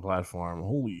raid on the platform.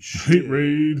 Holy shit. Hate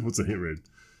raid? What's a hate raid?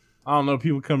 I don't know,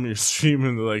 people come to your stream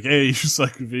and they're like, hey, you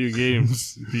suck at video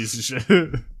games, you piece of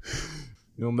shit.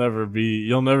 You'll never be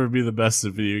the best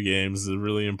at video games. It's a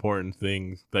really important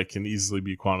thing that can easily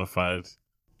be quantified.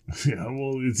 Yeah,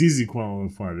 well, it's easy to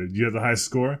quantify it. Do you have the highest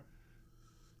score?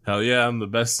 Hell yeah, I'm the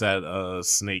best at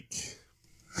Snake.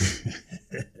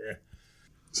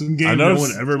 Some game no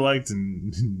one ever liked.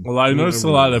 Well, I noticed a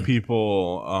lot of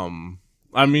people,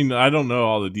 I mean, I don't know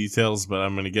all the details, but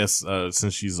I'm going to guess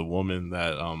since she's a woman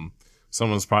that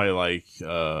someone's probably like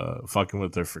fucking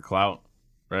with her for clout,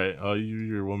 right? Oh,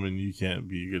 you're a woman, you can't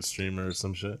be a good streamer or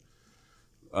some shit.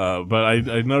 But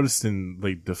I noticed in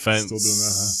like defense, still doing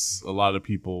that, huh? A lot of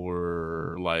people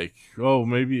were like, "Oh,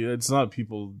 maybe it's not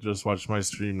people just watch my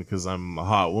stream because I'm a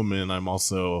hot woman. I'm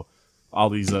also all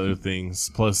these other things.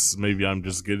 Plus, maybe I'm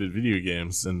just good at video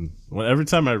games." And every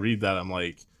time I read that, I'm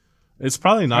like, "It's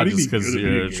probably not just because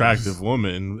you're an attractive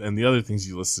woman, and the other things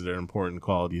you listed are important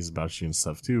qualities about you and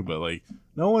stuff too. But like,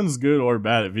 no one's good or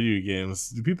bad at video games.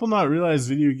 Do people not realize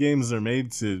video games are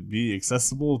made to be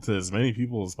accessible to as many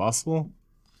people as possible?"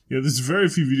 Yeah, there's very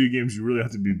few video games you really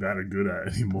have to be bad or good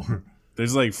at anymore.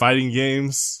 There's like fighting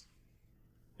games,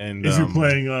 and if you're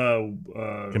playing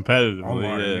competitively,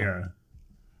 online, yeah.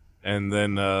 And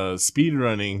then speed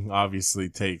running obviously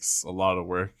takes a lot of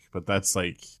work, but that's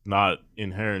like not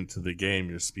inherent to the game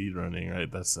you're speed running,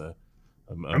 right? That's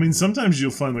I mean, sometimes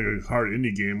you'll find like a hard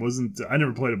indie game. I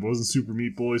never played it, but wasn't Super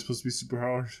Meat Boy supposed to be super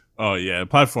hard? Oh yeah,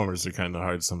 platformers are kind of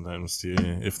hard sometimes too.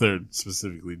 If they're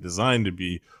specifically designed to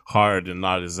be hard and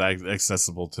not as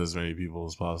accessible to as many people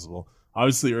as possible.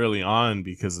 Obviously, early on,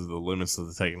 because of the limits of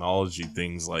the technology,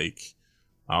 things like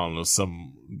I don't know,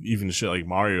 even shit like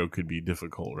Mario could be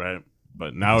difficult, right?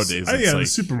 But nowadays, it's like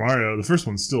Super Mario. The first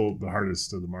one's still the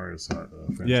hardest of the Mario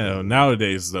franchise. Yeah,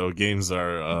 nowadays though, games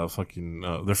are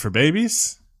they're for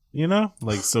babies, you know,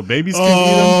 like so babies can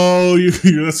beat them.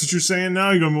 Oh, that's what you're saying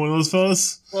now? You're gonna be one of those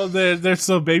fellas? Well, they're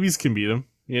so babies can beat them,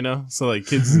 you know. So like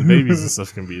kids and babies and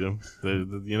stuff can beat them.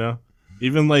 You know,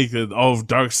 even like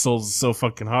Dark Souls is so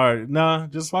fucking hard. Nah,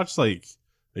 just watch like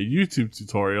a YouTube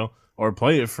tutorial or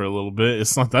play it for a little bit.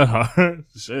 It's not that hard.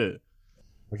 Shit.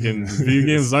 Fucking video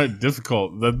games aren't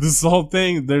difficult. This whole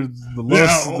thing, they're the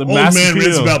lowest. Yeah, the old man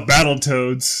rants about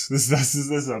Battletoads. This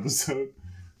episode.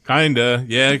 Kinda,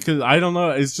 yeah. Because I don't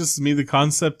know. It's just to me the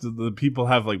concept that the people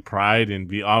have like pride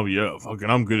and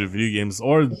I'm good at video games,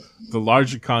 or the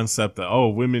larger concept that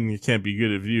women you can't be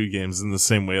good at video games in the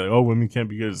same way like women can't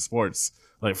be good at sports.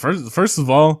 Like first of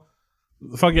all,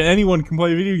 fucking anyone can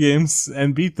play video games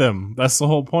and beat them. That's the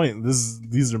whole point.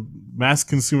 These are mass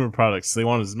consumer products. They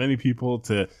want as many people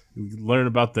to learn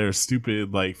about their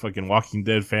stupid, like, fucking Walking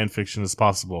Dead fan fiction as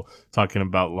possible. Talking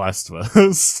about Last of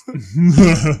Us.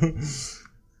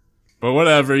 But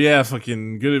whatever, yeah,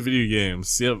 fucking good at video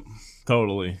games. Yep,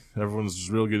 totally. Everyone's just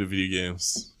real good at video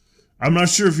games. I'm not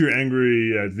sure if you're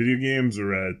angry at video games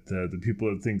or at the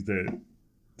people that think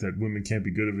that women can't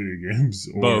be good at video games.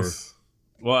 Or both.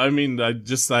 Well, I mean,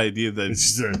 just the idea that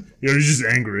you're just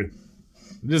angry.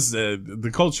 Just the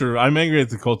culture. I'm angry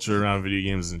at the culture around video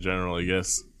games in general, I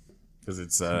guess, because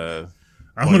it's. I'm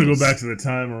gonna go back to the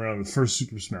time around the first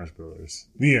Super Smash Brothers.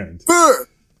 The end.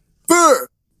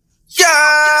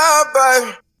 Yeah,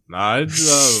 baby. Nah,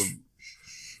 it's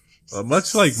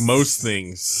much like most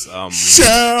things.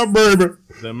 Yeah, baby.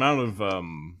 The amount of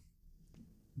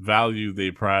value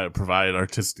they provide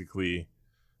artistically.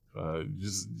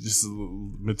 Just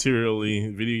materially,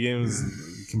 video games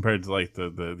compared to like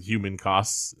the human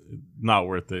costs, not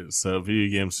worth it. So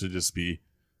video games should just be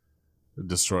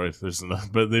destroyed. There's enough,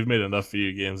 but they've made enough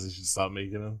video games. They should stop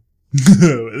making them.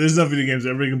 There's enough video games.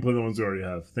 Everybody can play the ones we already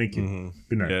have. Thank you. Mm-hmm.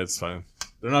 Good night. Yeah, it's fine.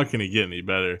 They're not gonna get any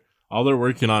better. All they're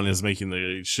working on is making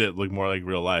the shit look more like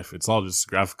real life. It's all just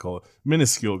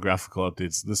minuscule graphical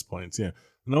updates at this point. Yeah.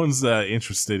 No one's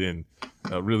interested in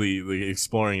really like,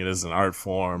 exploring it as an art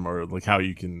form or like how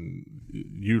you can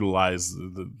utilize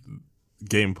the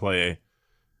gameplay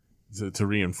to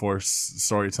reinforce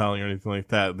storytelling or anything like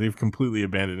that. They've completely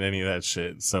abandoned any of that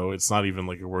shit. So it's not even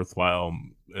like a worthwhile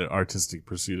artistic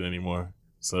pursuit anymore.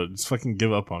 So just fucking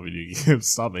give up on video games.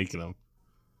 Stop making them.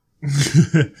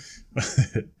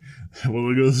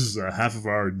 Well, look, this is half of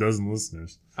our dozen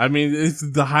listeners. I mean, it's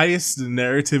the highest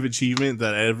narrative achievement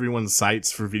that everyone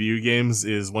cites for video games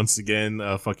is once again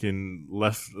a fucking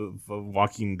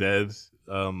Walking Dead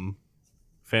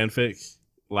fanfic.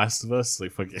 Last of Us.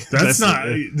 Like fucking. That's not.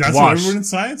 That's what everyone in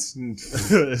science.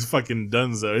 It's fucking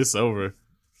donezo. It's over.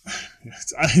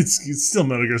 It's still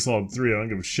Metal Gear Solid 3. I don't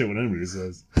give a shit what anybody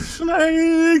says.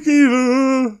 Snake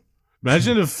Eater.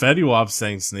 Imagine if Fetty Wap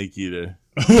sang Snake Eater.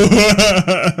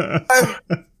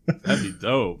 That'd be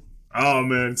dope. Oh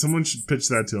man, someone should pitch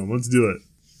that to him. Let's do it.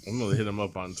 I'm gonna hit him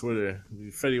up on Twitter.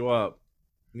 Fetty Wap,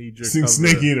 need your sing cover.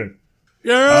 Snake Eater.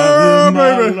 Yeah,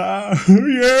 baby. Yeah,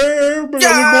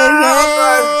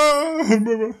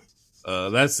 baby.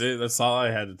 That's it. That's all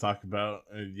I had to talk about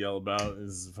and yell about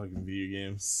is fucking video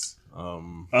games.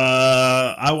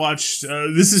 I watched.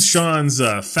 This is Sean's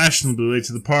fashionably late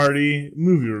to the party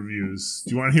movie reviews.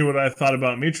 Do you want to hear what I thought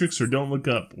about Matrix or Don't Look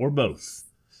Up or both?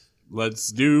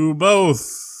 Let's do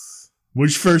both.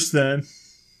 Which first then?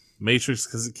 Matrix,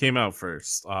 because it came out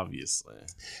first, obviously.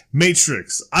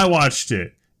 Matrix. I watched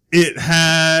it. It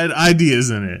had ideas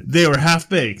in it. They were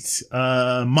half-baked.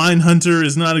 Mindhunter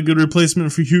is not a good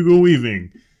replacement for Hugo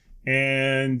Weaving.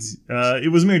 And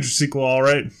it was a Matrix sequel, all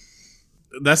right.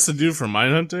 That's the dude from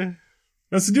Mindhunter?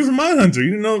 That's the dude from Mindhunter.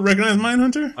 You didn't recognize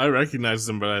Mindhunter? I recognized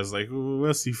him, but I was like,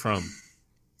 where's he from?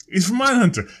 He's from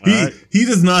Mindhunter. Right. He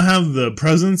does not have the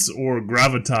presence or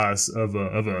gravitas of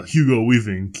a Hugo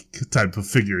Weaving type of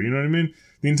figure. You know what I mean?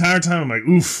 The entire time I'm like,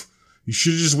 oof, you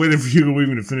should have just waited for Hugo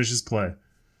Weaving to finish his play.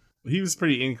 He was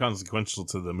pretty inconsequential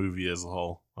to the movie as a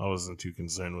whole. I wasn't too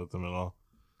concerned with him at all.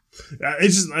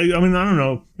 It's just, I mean, I don't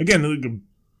know. Again,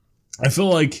 I feel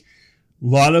like a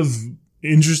lot of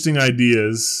interesting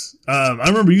ideas. I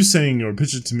remember you saying or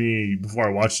pitched it to me before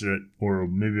I watched it, or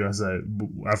maybe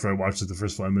after I watched it the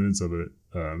first 5 minutes of it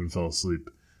and fell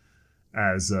asleep,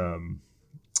 as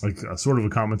like a sort of a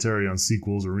commentary on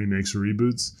sequels or remakes or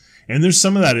reboots. And there's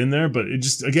some of that in there, but it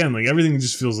just, again, like everything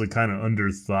just feels like kind of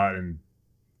underthought and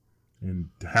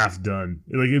half done.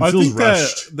 Like it feels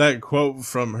rushed. That quote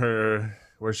from her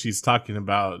where she's talking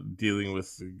about dealing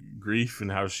with grief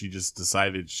and how she just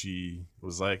decided she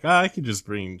was like, I could just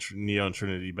bring Neo and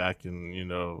Trinity back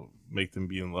and, make them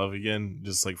be in love again,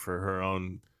 just like for her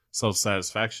own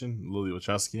self-satisfaction. Lily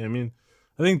Wachowski, I mean.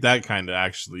 I think that kind of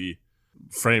actually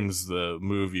frames the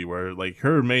movie where like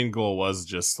her main goal was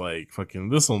just like, fucking,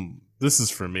 this is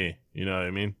for me. You know what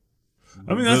I mean?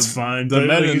 I mean, that's fine. The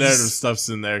meta-narrative stuff's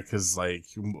in there because, like,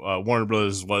 Warner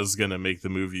Brothers was going to make the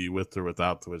movie with or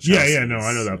without the Wachowskis. Yeah, no,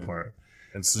 I know that part.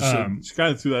 And so she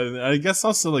kind of threw that in there. I guess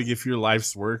also, like, if your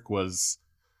life's work was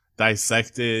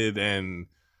dissected and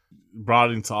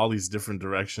brought into all these different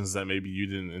directions that maybe you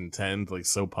didn't intend, like,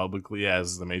 so publicly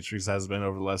as The Matrix has been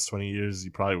over the last 20 years,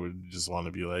 you probably would just want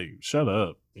to be like, shut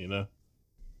up,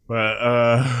 But,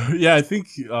 yeah, I think...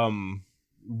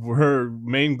 her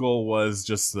main goal was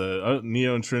just the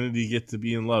Neo and Trinity get to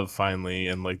be in love finally,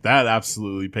 and like that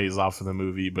absolutely pays off in the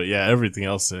movie. But yeah, everything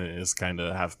else in it is kind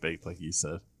of half baked, like you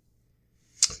said.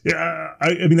 Yeah,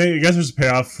 I mean, I guess there's a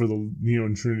payoff for the Neo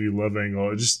and Trinity love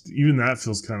angle. It just even that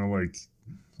feels kind of like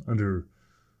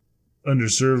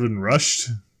underserved and rushed.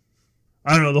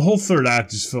 I don't know. The whole third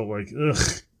act just felt like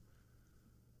ugh.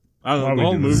 I don't know. The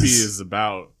whole movie is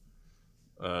about,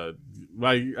 I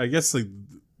guess like.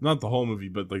 Not the whole movie,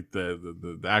 but like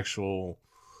the actual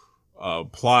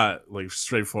plot, like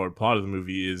straightforward plot of the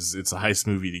movie is it's a heist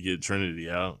movie to get Trinity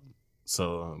out.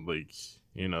 So like,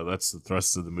 that's the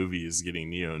thrust of the movie is getting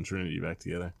Neo and Trinity back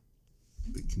together.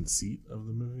 The conceit of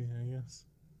the movie, I guess.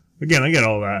 Again, I get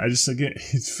all that.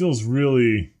 It feels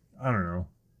really, I don't know.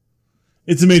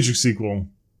 It's a Matrix sequel.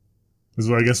 Is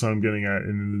what I guess what I'm getting at,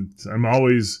 and I'm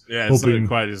always it's not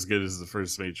quite as good as the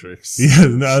first Matrix. Yeah,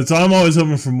 no, so I'm always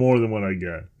hoping for more than what I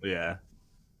get. Yeah.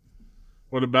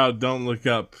 What about Don't Look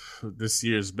Up, this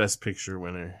year's Best Picture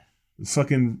winner?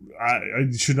 Fucking, I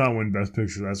should not win Best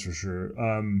Picture, that's for sure.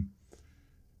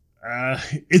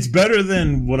 It's better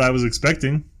than what I was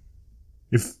expecting,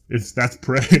 if that's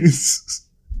praise.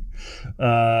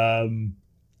 It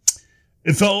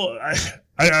felt.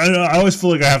 I always feel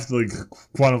like I have to like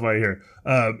quantify here.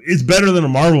 It's better than a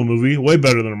Marvel movie, way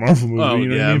better than a Marvel movie. You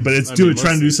know what I mean? But it's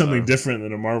trying to do something different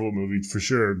than a Marvel movie for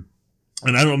sure.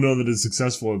 And I don't know that it's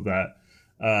successful at that.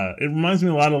 It reminds me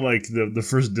a lot of like the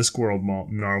first Discworld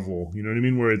Marvel. You know what I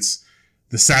mean? Where it's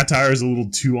the satire is a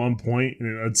little too on point,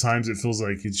 and at times it feels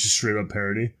like it's just straight up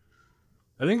parody.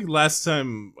 I think last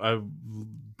time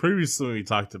previously when we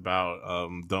talked about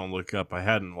Don't Look Up, I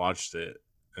hadn't watched it,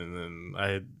 and then I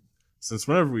had. Since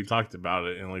whenever we talked about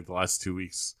it in like the last 2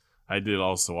 weeks, I did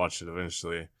also watch it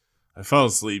eventually. I fell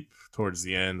asleep towards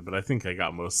the end, but I think I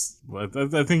got I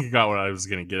think I got what I was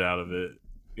going to get out of it,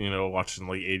 watching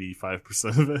like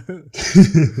 85% of it.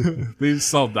 They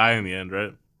just all die in the end,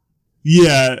 right?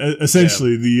 Yeah,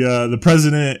 essentially the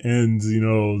president and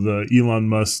the Elon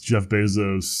Musk, Jeff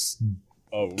Bezos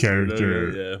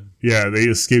character. Yeah, they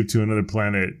escaped to another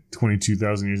planet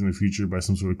 22,000 years in the future by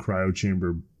some sort of cryo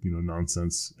chamber,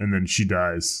 nonsense, and then she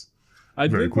dies. I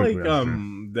did like the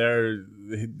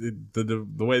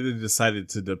way they decided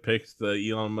to depict the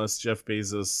Elon Musk Jeff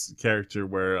Bezos character,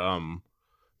 where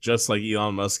just like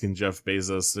Elon Musk and Jeff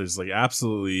Bezos, there's like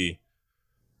absolutely,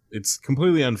 it's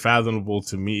completely unfathomable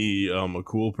to me, a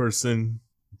cool person,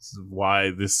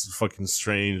 why this fucking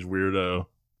strange weirdo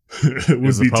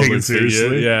would be taken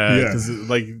seriously. Yeah, because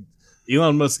like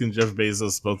Elon Musk and Jeff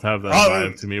Bezos both have that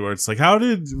vibe to me, where it's like, how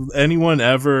did anyone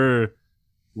ever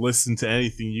listen to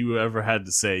anything you ever had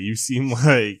to say? You seem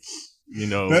like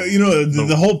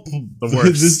the whole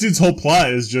this dude's whole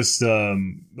plot is just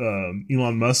Elon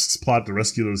Musk's plot to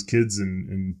rescue those kids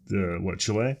in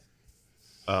Chile.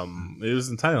 It was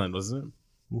in Thailand, wasn't it?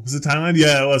 Was it Thailand?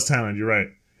 Yeah, it was Thailand. You're right.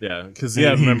 Yeah, because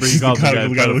remember he called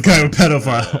the guy a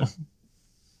pedophile.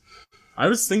 I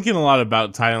was thinking a lot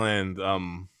about Thailand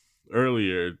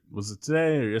earlier. Was it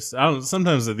today or yesterday? I don't know.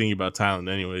 Sometimes I think about Thailand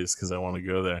anyways because I want to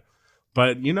go there.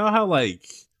 But you know how like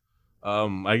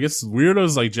I guess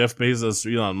weirdos like Jeff Bezos or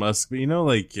Elon Musk, but rich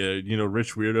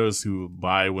weirdos who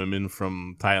buy women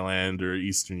from Thailand or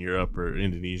Eastern Europe or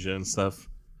Indonesia and stuff.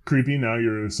 Creepy. Now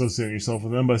you're associating yourself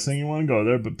with them by saying you want to go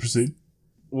there, but proceed.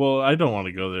 Well, I don't want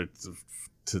to go there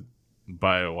to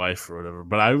buy a wife or whatever,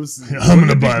 but I'm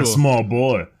gonna buy a small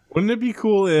boy. Wouldn't it be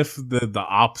cool if the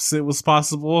opposite was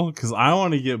possible? Because I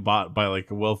want to get bought by like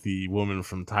a wealthy woman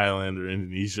from Thailand or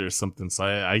Indonesia or something, so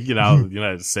I get out of the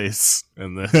United States,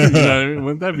 and then what I mean?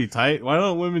 Wouldn't that be tight? Why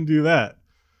don't women do that?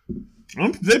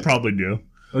 They probably do.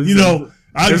 Is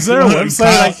there a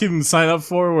website I can sign up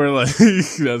for where like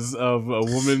as a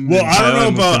woman? Well, I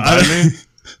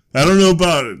don't know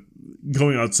about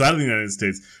going outside of the United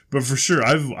States, but for sure,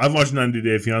 I've watched 90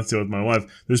 Day Fiancé with my wife.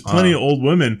 There's plenty of old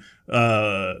women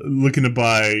looking to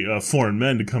buy foreign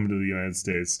men to come to the United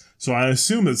States. So I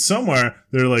assume that somewhere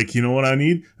they're like, you know what I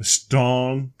need? A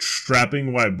strong,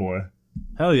 strapping white boy.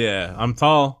 Hell yeah, I'm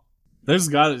tall. There's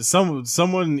got it.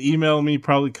 Someone email me,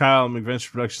 probably Kyle at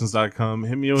McVentureProductions.com.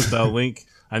 Hit me with that link.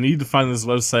 I need to find this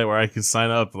website where I can sign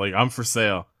up. Like, I'm for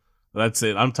sale. That's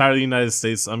it. I'm tired of the United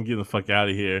States. I'm getting the fuck out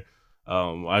of here.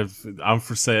 I'm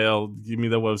for sale. Give me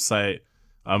the website.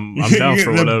 I'm down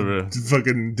for whatever.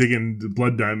 Fucking digging the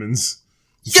blood diamonds.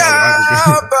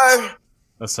 Yeah, baby.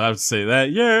 That's what I have to say.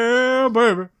 That yeah,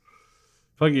 baby.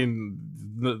 Fucking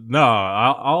no.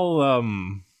 I'll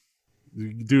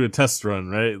do a test run,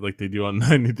 right? Like they do on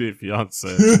 90 Day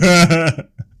Fiancé.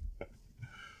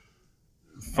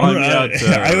 Find me out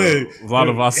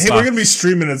Vladivostok. Hey, we're gonna be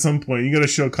streaming at some point. You gotta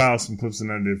show Kyle some clips of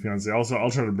 90 Day Fiancé. Also, I'll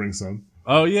try to bring some.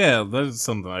 Oh yeah, that's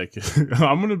something I can.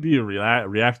 I'm gonna be a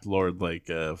React Lord like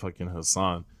fucking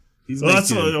Hassan. He's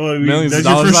that's millions that's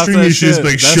of dollars your first stream. You should just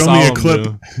like show me a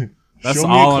clip. That's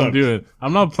all I'm doing.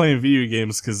 I'm not playing video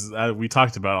games because we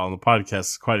talked about it on the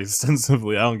podcast quite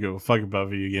extensively. I don't give a fuck about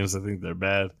video games. I think they're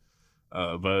bad.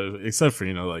 But except for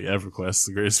like EverQuest,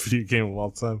 the greatest video game of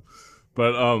all time.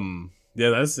 But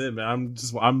yeah, that's it, man.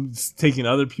 I'm just taking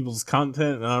other people's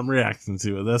content and I'm reacting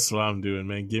to it. That's what I'm doing,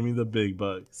 man. Give me the big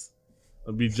bucks.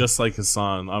 I'll be just like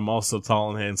Hassan. I'm also tall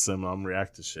and handsome. I'm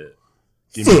react to shit.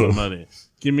 Give me the money.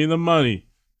 Give me the money.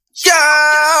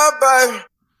 Yeah, baby.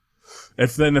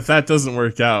 If that doesn't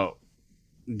work out,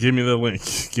 give me the link.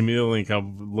 Give me the link.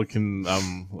 I'm looking.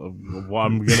 I'm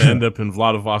gonna end up in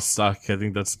Vladivostok. I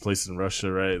think that's a place in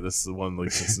Russia, right? This is the one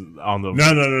like on the.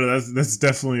 No. That's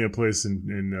definitely a place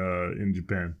in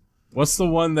Japan. What's the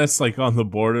one that's like on the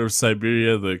border of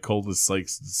Siberia, the coldest like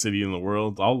city in the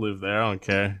world? I'll live there. I don't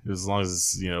care as long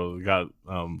as it's, got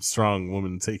strong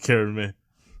women to take care of me.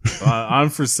 I'm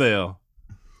for sale.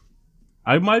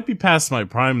 I might be past my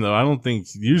prime though. I don't think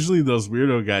usually those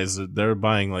weirdo guys they're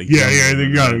buying like they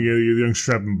got you're young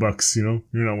strapping bucks. You're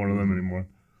not one of them anymore.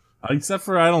 Except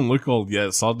for I don't look old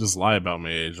yet, so I'll just lie about my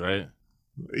age, right?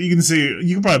 You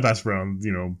can probably pass around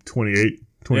 28,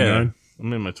 29. Yeah,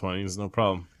 I'm in my 20s, no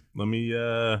problem. Let me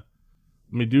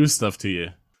do stuff to you.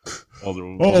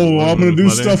 I'm gonna do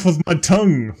stuff with my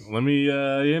tongue. Let me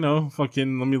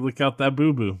let me look out that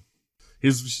boo boo.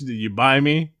 Here's what you buy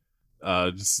me.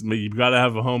 You gotta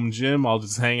have a home gym. I'll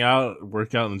just hang out,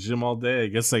 work out in the gym all day. I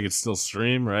guess I could still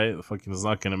stream, right? The fucking is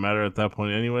not gonna matter at that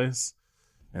point, anyways.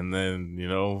 And then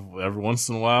every once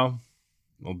in a while,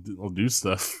 I'll do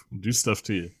stuff. I'll do stuff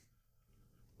to you,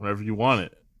 whenever you want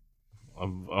it.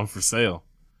 I'm for sale.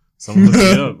 Someone hook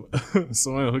me up.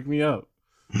 Someone hook me up.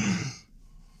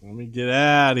 Let me get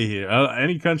out of here.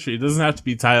 Any country. It doesn't have to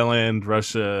be Thailand,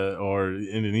 Russia, or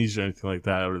Indonesia, or anything like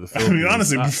that, or the Philippines. I mean,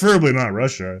 honestly, preferably not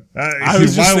Russia. I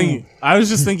was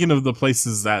just thinking of the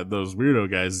places that those weirdo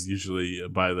guys usually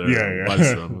buy their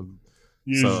wives from.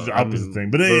 So, the opposite thing,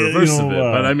 but the reverse of it.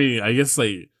 But I mean, I guess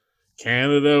like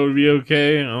Canada would be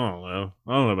okay. I don't know.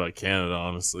 I don't know about Canada,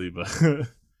 honestly, but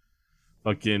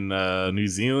fucking New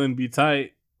Zealand be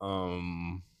tight.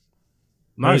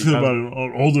 How do you feel about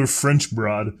an older French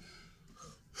broad?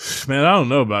 Man, I don't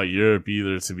know about Europe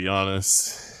either, to be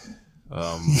honest.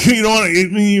 You don't want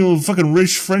to, you a fucking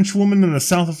rich French woman in the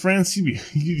south of France? You'd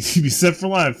be set for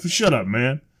life. Shut up,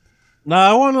 man. No,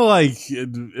 I want to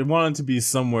I want it to be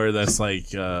somewhere that's like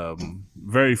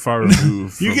very far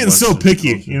removed. You're getting so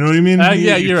picky. Culture. You know what I mean?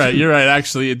 Yeah, you're right. You're right.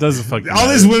 Actually, it doesn't fucking. All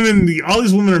these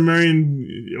women are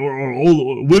marrying or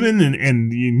old women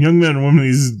and young men and women.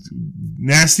 These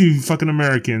nasty fucking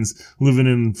Americans living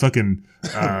in fucking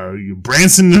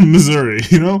Branson, Missouri.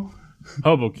 You know,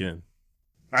 Hoboken.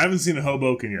 I haven't seen a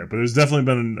Hoboken yet, but there's definitely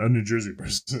been a New Jersey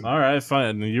person. All right,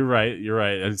 fine. You're right.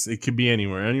 It could be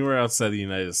anywhere outside the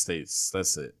United States.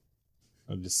 That's it.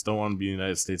 I just don't want to be in the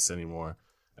United States anymore,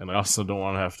 and I also don't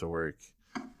want to have to work.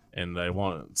 And I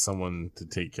want someone to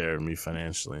take care of me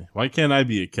financially. Why can't I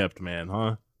be a kept man,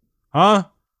 huh? Huh?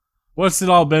 What's it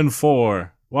all been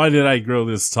for? Why did I grow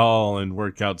this tall and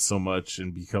work out so much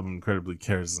and become incredibly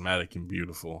charismatic and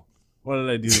beautiful? What did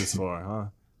I do this for, huh?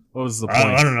 What was the point?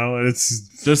 I don't know.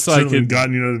 It's just so I could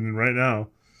gotten you right now.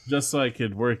 Just so I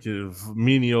could work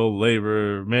manual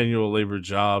labor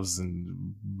jobs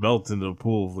and melt into a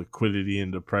pool of liquidity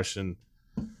and depression.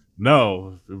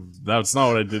 No, that's not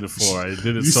what I did it for. I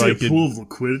did it so I could. Pool of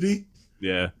liquidity?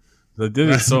 Yeah, I did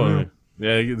it so.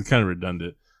 Yeah, it's kind of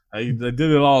redundant. I did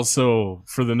it all so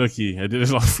for the nookie. I did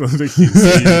it all for the nookie.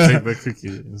 So you can take the cookie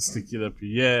and stick it up.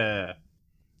 Yeah.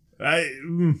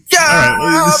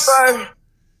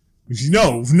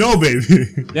 No, baby.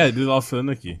 Yeah, I did it all for the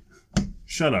nookie.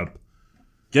 Shut up.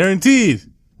 Guaranteed.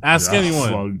 Ask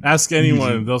anyone. Ask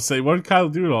anyone. They'll say, "What did Kyle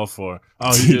do it all for?"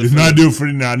 Oh, he did not do it for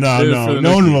no.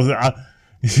 No one knows. I'll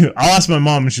ask my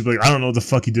mom, and she'll be like, "I don't know what the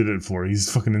fuck he did it for. He's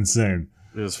fucking insane."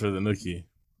 It was for the nookie.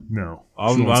 No,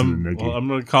 I'm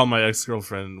gonna call my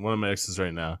ex-girlfriend, one of my exes,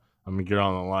 right now. I'm gonna get her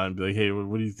on the line and be like, "Hey,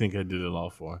 what do you think I did it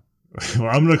all for?" Well,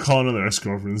 I'm gonna call another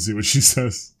ex-girlfriend and see what she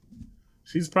says.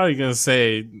 She's probably gonna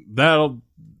say, "That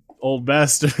old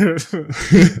bastard."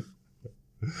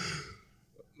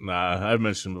 Nah, I've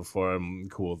mentioned before I'm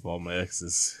cool with all my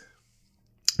exes.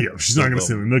 Yeah, she's not gonna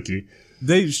say the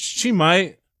nookie. She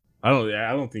might. I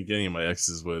don't think any of my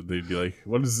exes would. They'd be like,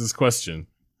 "What is this question?"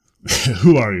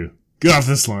 Who are you? Get off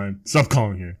this line. Stop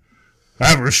calling here. I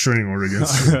have a restraining order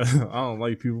against you. I don't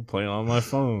like people playing on my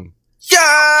phone.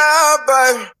 Yeah,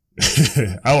 baby.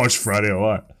 I watch Friday a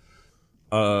lot.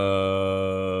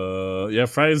 Yeah,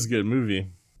 Friday's a good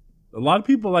movie. A lot of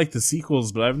people like the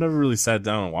sequels, but I've never really sat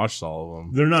down and watched all of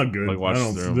them. They're not good.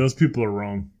 Those people are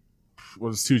wrong. What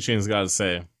does 2 Chainz got to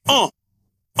say? Watch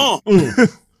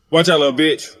out, little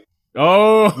bitch.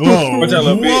 Oh, whoa! Watch out,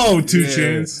 little bitch. Whoa, 2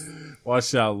 Chainz.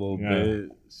 Watch out, little bitch.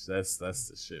 That's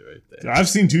the shit right there. I've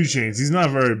seen 2 Chainz. He's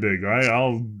not very big, right? 2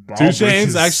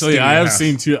 Chainz, actually, I have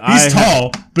seen 2. He's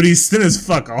tall, but he's thin as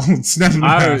fuck. I'll snap him in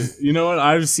half. You know what?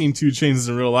 I've seen 2 Chainz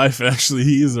in real life, and actually,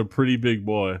 he is a pretty big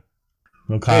boy.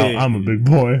 No, Kyle, I'm a big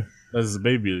boy. That's a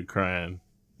baby crying.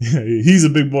 Yeah, he's a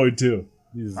big boy, too.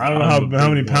 I don't know how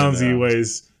many pounds he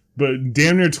weighs, but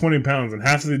damn near 20 pounds. And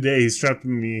half of the day, he's strapped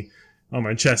me on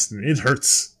my chest, and it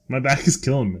hurts. My back is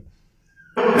killing me.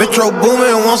 Metro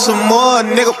Boomin want some more,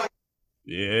 nigga.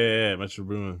 Yeah, Metro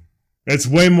Boomin. It's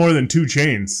way more than 2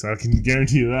 Chainz. I can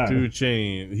guarantee you that. 2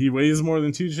 Chainz. He weighs more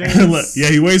than 2 Chainz? Yeah,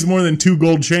 he weighs more than 2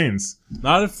 gold chains.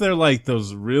 Not if they're like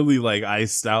those really like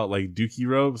iced out like dookie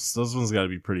ropes. Those ones got to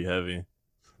be pretty heavy.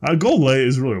 Gold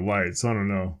is really light, so I don't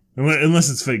know. Unless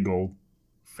it's fake gold.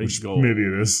 Fake gold. Maybe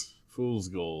it is. Fool's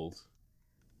gold.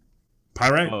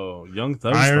 Pyrite? Oh, Young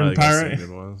Thug's Iron probably got Pyrite? some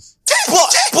good ones.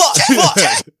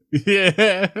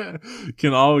 Yeah.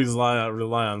 Can always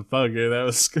rely on Thugger. That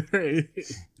was great.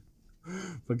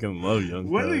 Fucking love Young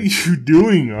Thug. What are you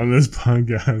doing on this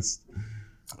podcast?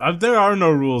 There are no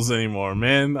rules anymore,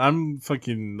 man. I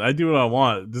do what I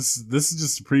want. This is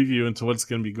just a preview into what's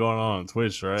going to be going on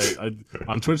Twitch, right?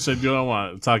 On Twitch, I do what I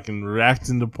want. I'm talking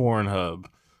reacting to Pornhub.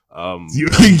 You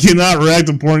cannot react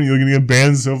to porn. You're going to get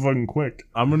banned so fucking quick.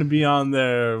 I'm going to be on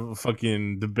there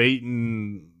fucking debate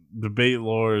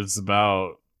lords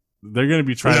about... They're going to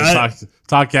be trying to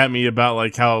talk at me about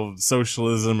like how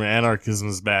socialism or anarchism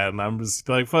is bad. And I'm just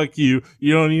like, fuck you.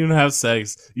 You don't even have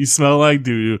sex. You smell like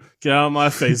doo-doo. Get out of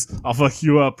my face. I'll fuck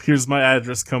you up. Here's my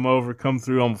address. Come over. Come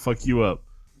through. I'm going to fuck you up.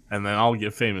 and then I'll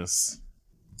get famous.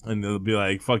 And they'll be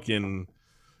like, fucking,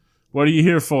 what are you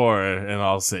here for? And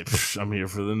I'll say, I'm here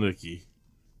for the nookie.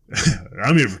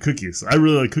 I'm here for cookies. I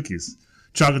really like cookies.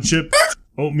 Chocolate chip,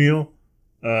 oatmeal,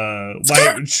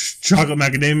 white chocolate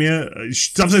macadamia.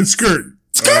 Stop saying skirt.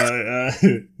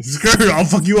 Skirt, I'll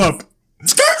fuck you up.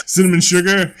 Cinnamon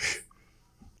sugar.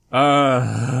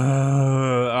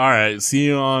 Alright, see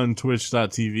you on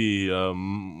twitch.tv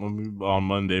on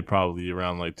Monday, probably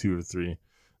around like 2 or 3.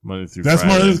 Monday through That's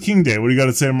Friday. Martin Luther King Day. What do you got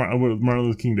to say on Martin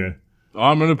Luther King Day? Oh,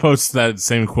 I'm going to post that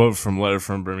same quote from Letter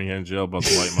from Birmingham Jail about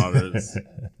the white moderates.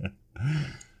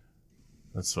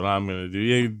 That's what I'm going to do.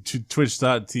 Yeah,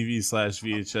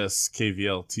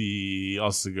 twitch.tv/VHSKVLT.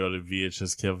 Also go to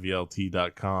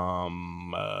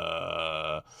VHSKVLT.com.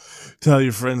 Tell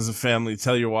your friends and family.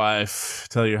 Tell your wife.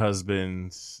 Tell your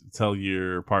husband. Tell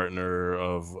your partner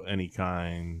of any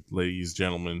kind. Ladies,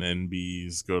 gentlemen,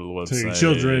 NBs. Go to the website. Tell your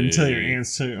children. Tell your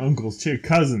aunts. Tell your uncles. Tell your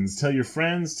cousins. Tell your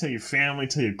friends. Tell your family.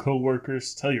 Tell your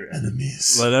co-workers. Tell your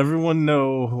enemies. Let everyone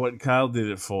know what Kyle did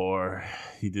it for.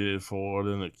 He did it for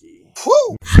the nookie.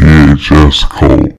 Woo! VHS Cult.